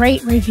a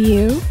great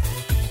review.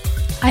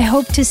 I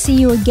hope to see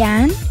you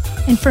again.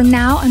 And for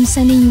now, I'm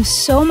sending you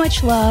so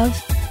much love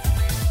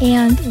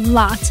and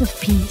lots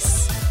of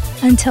peace.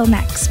 Until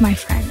next, my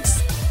friend.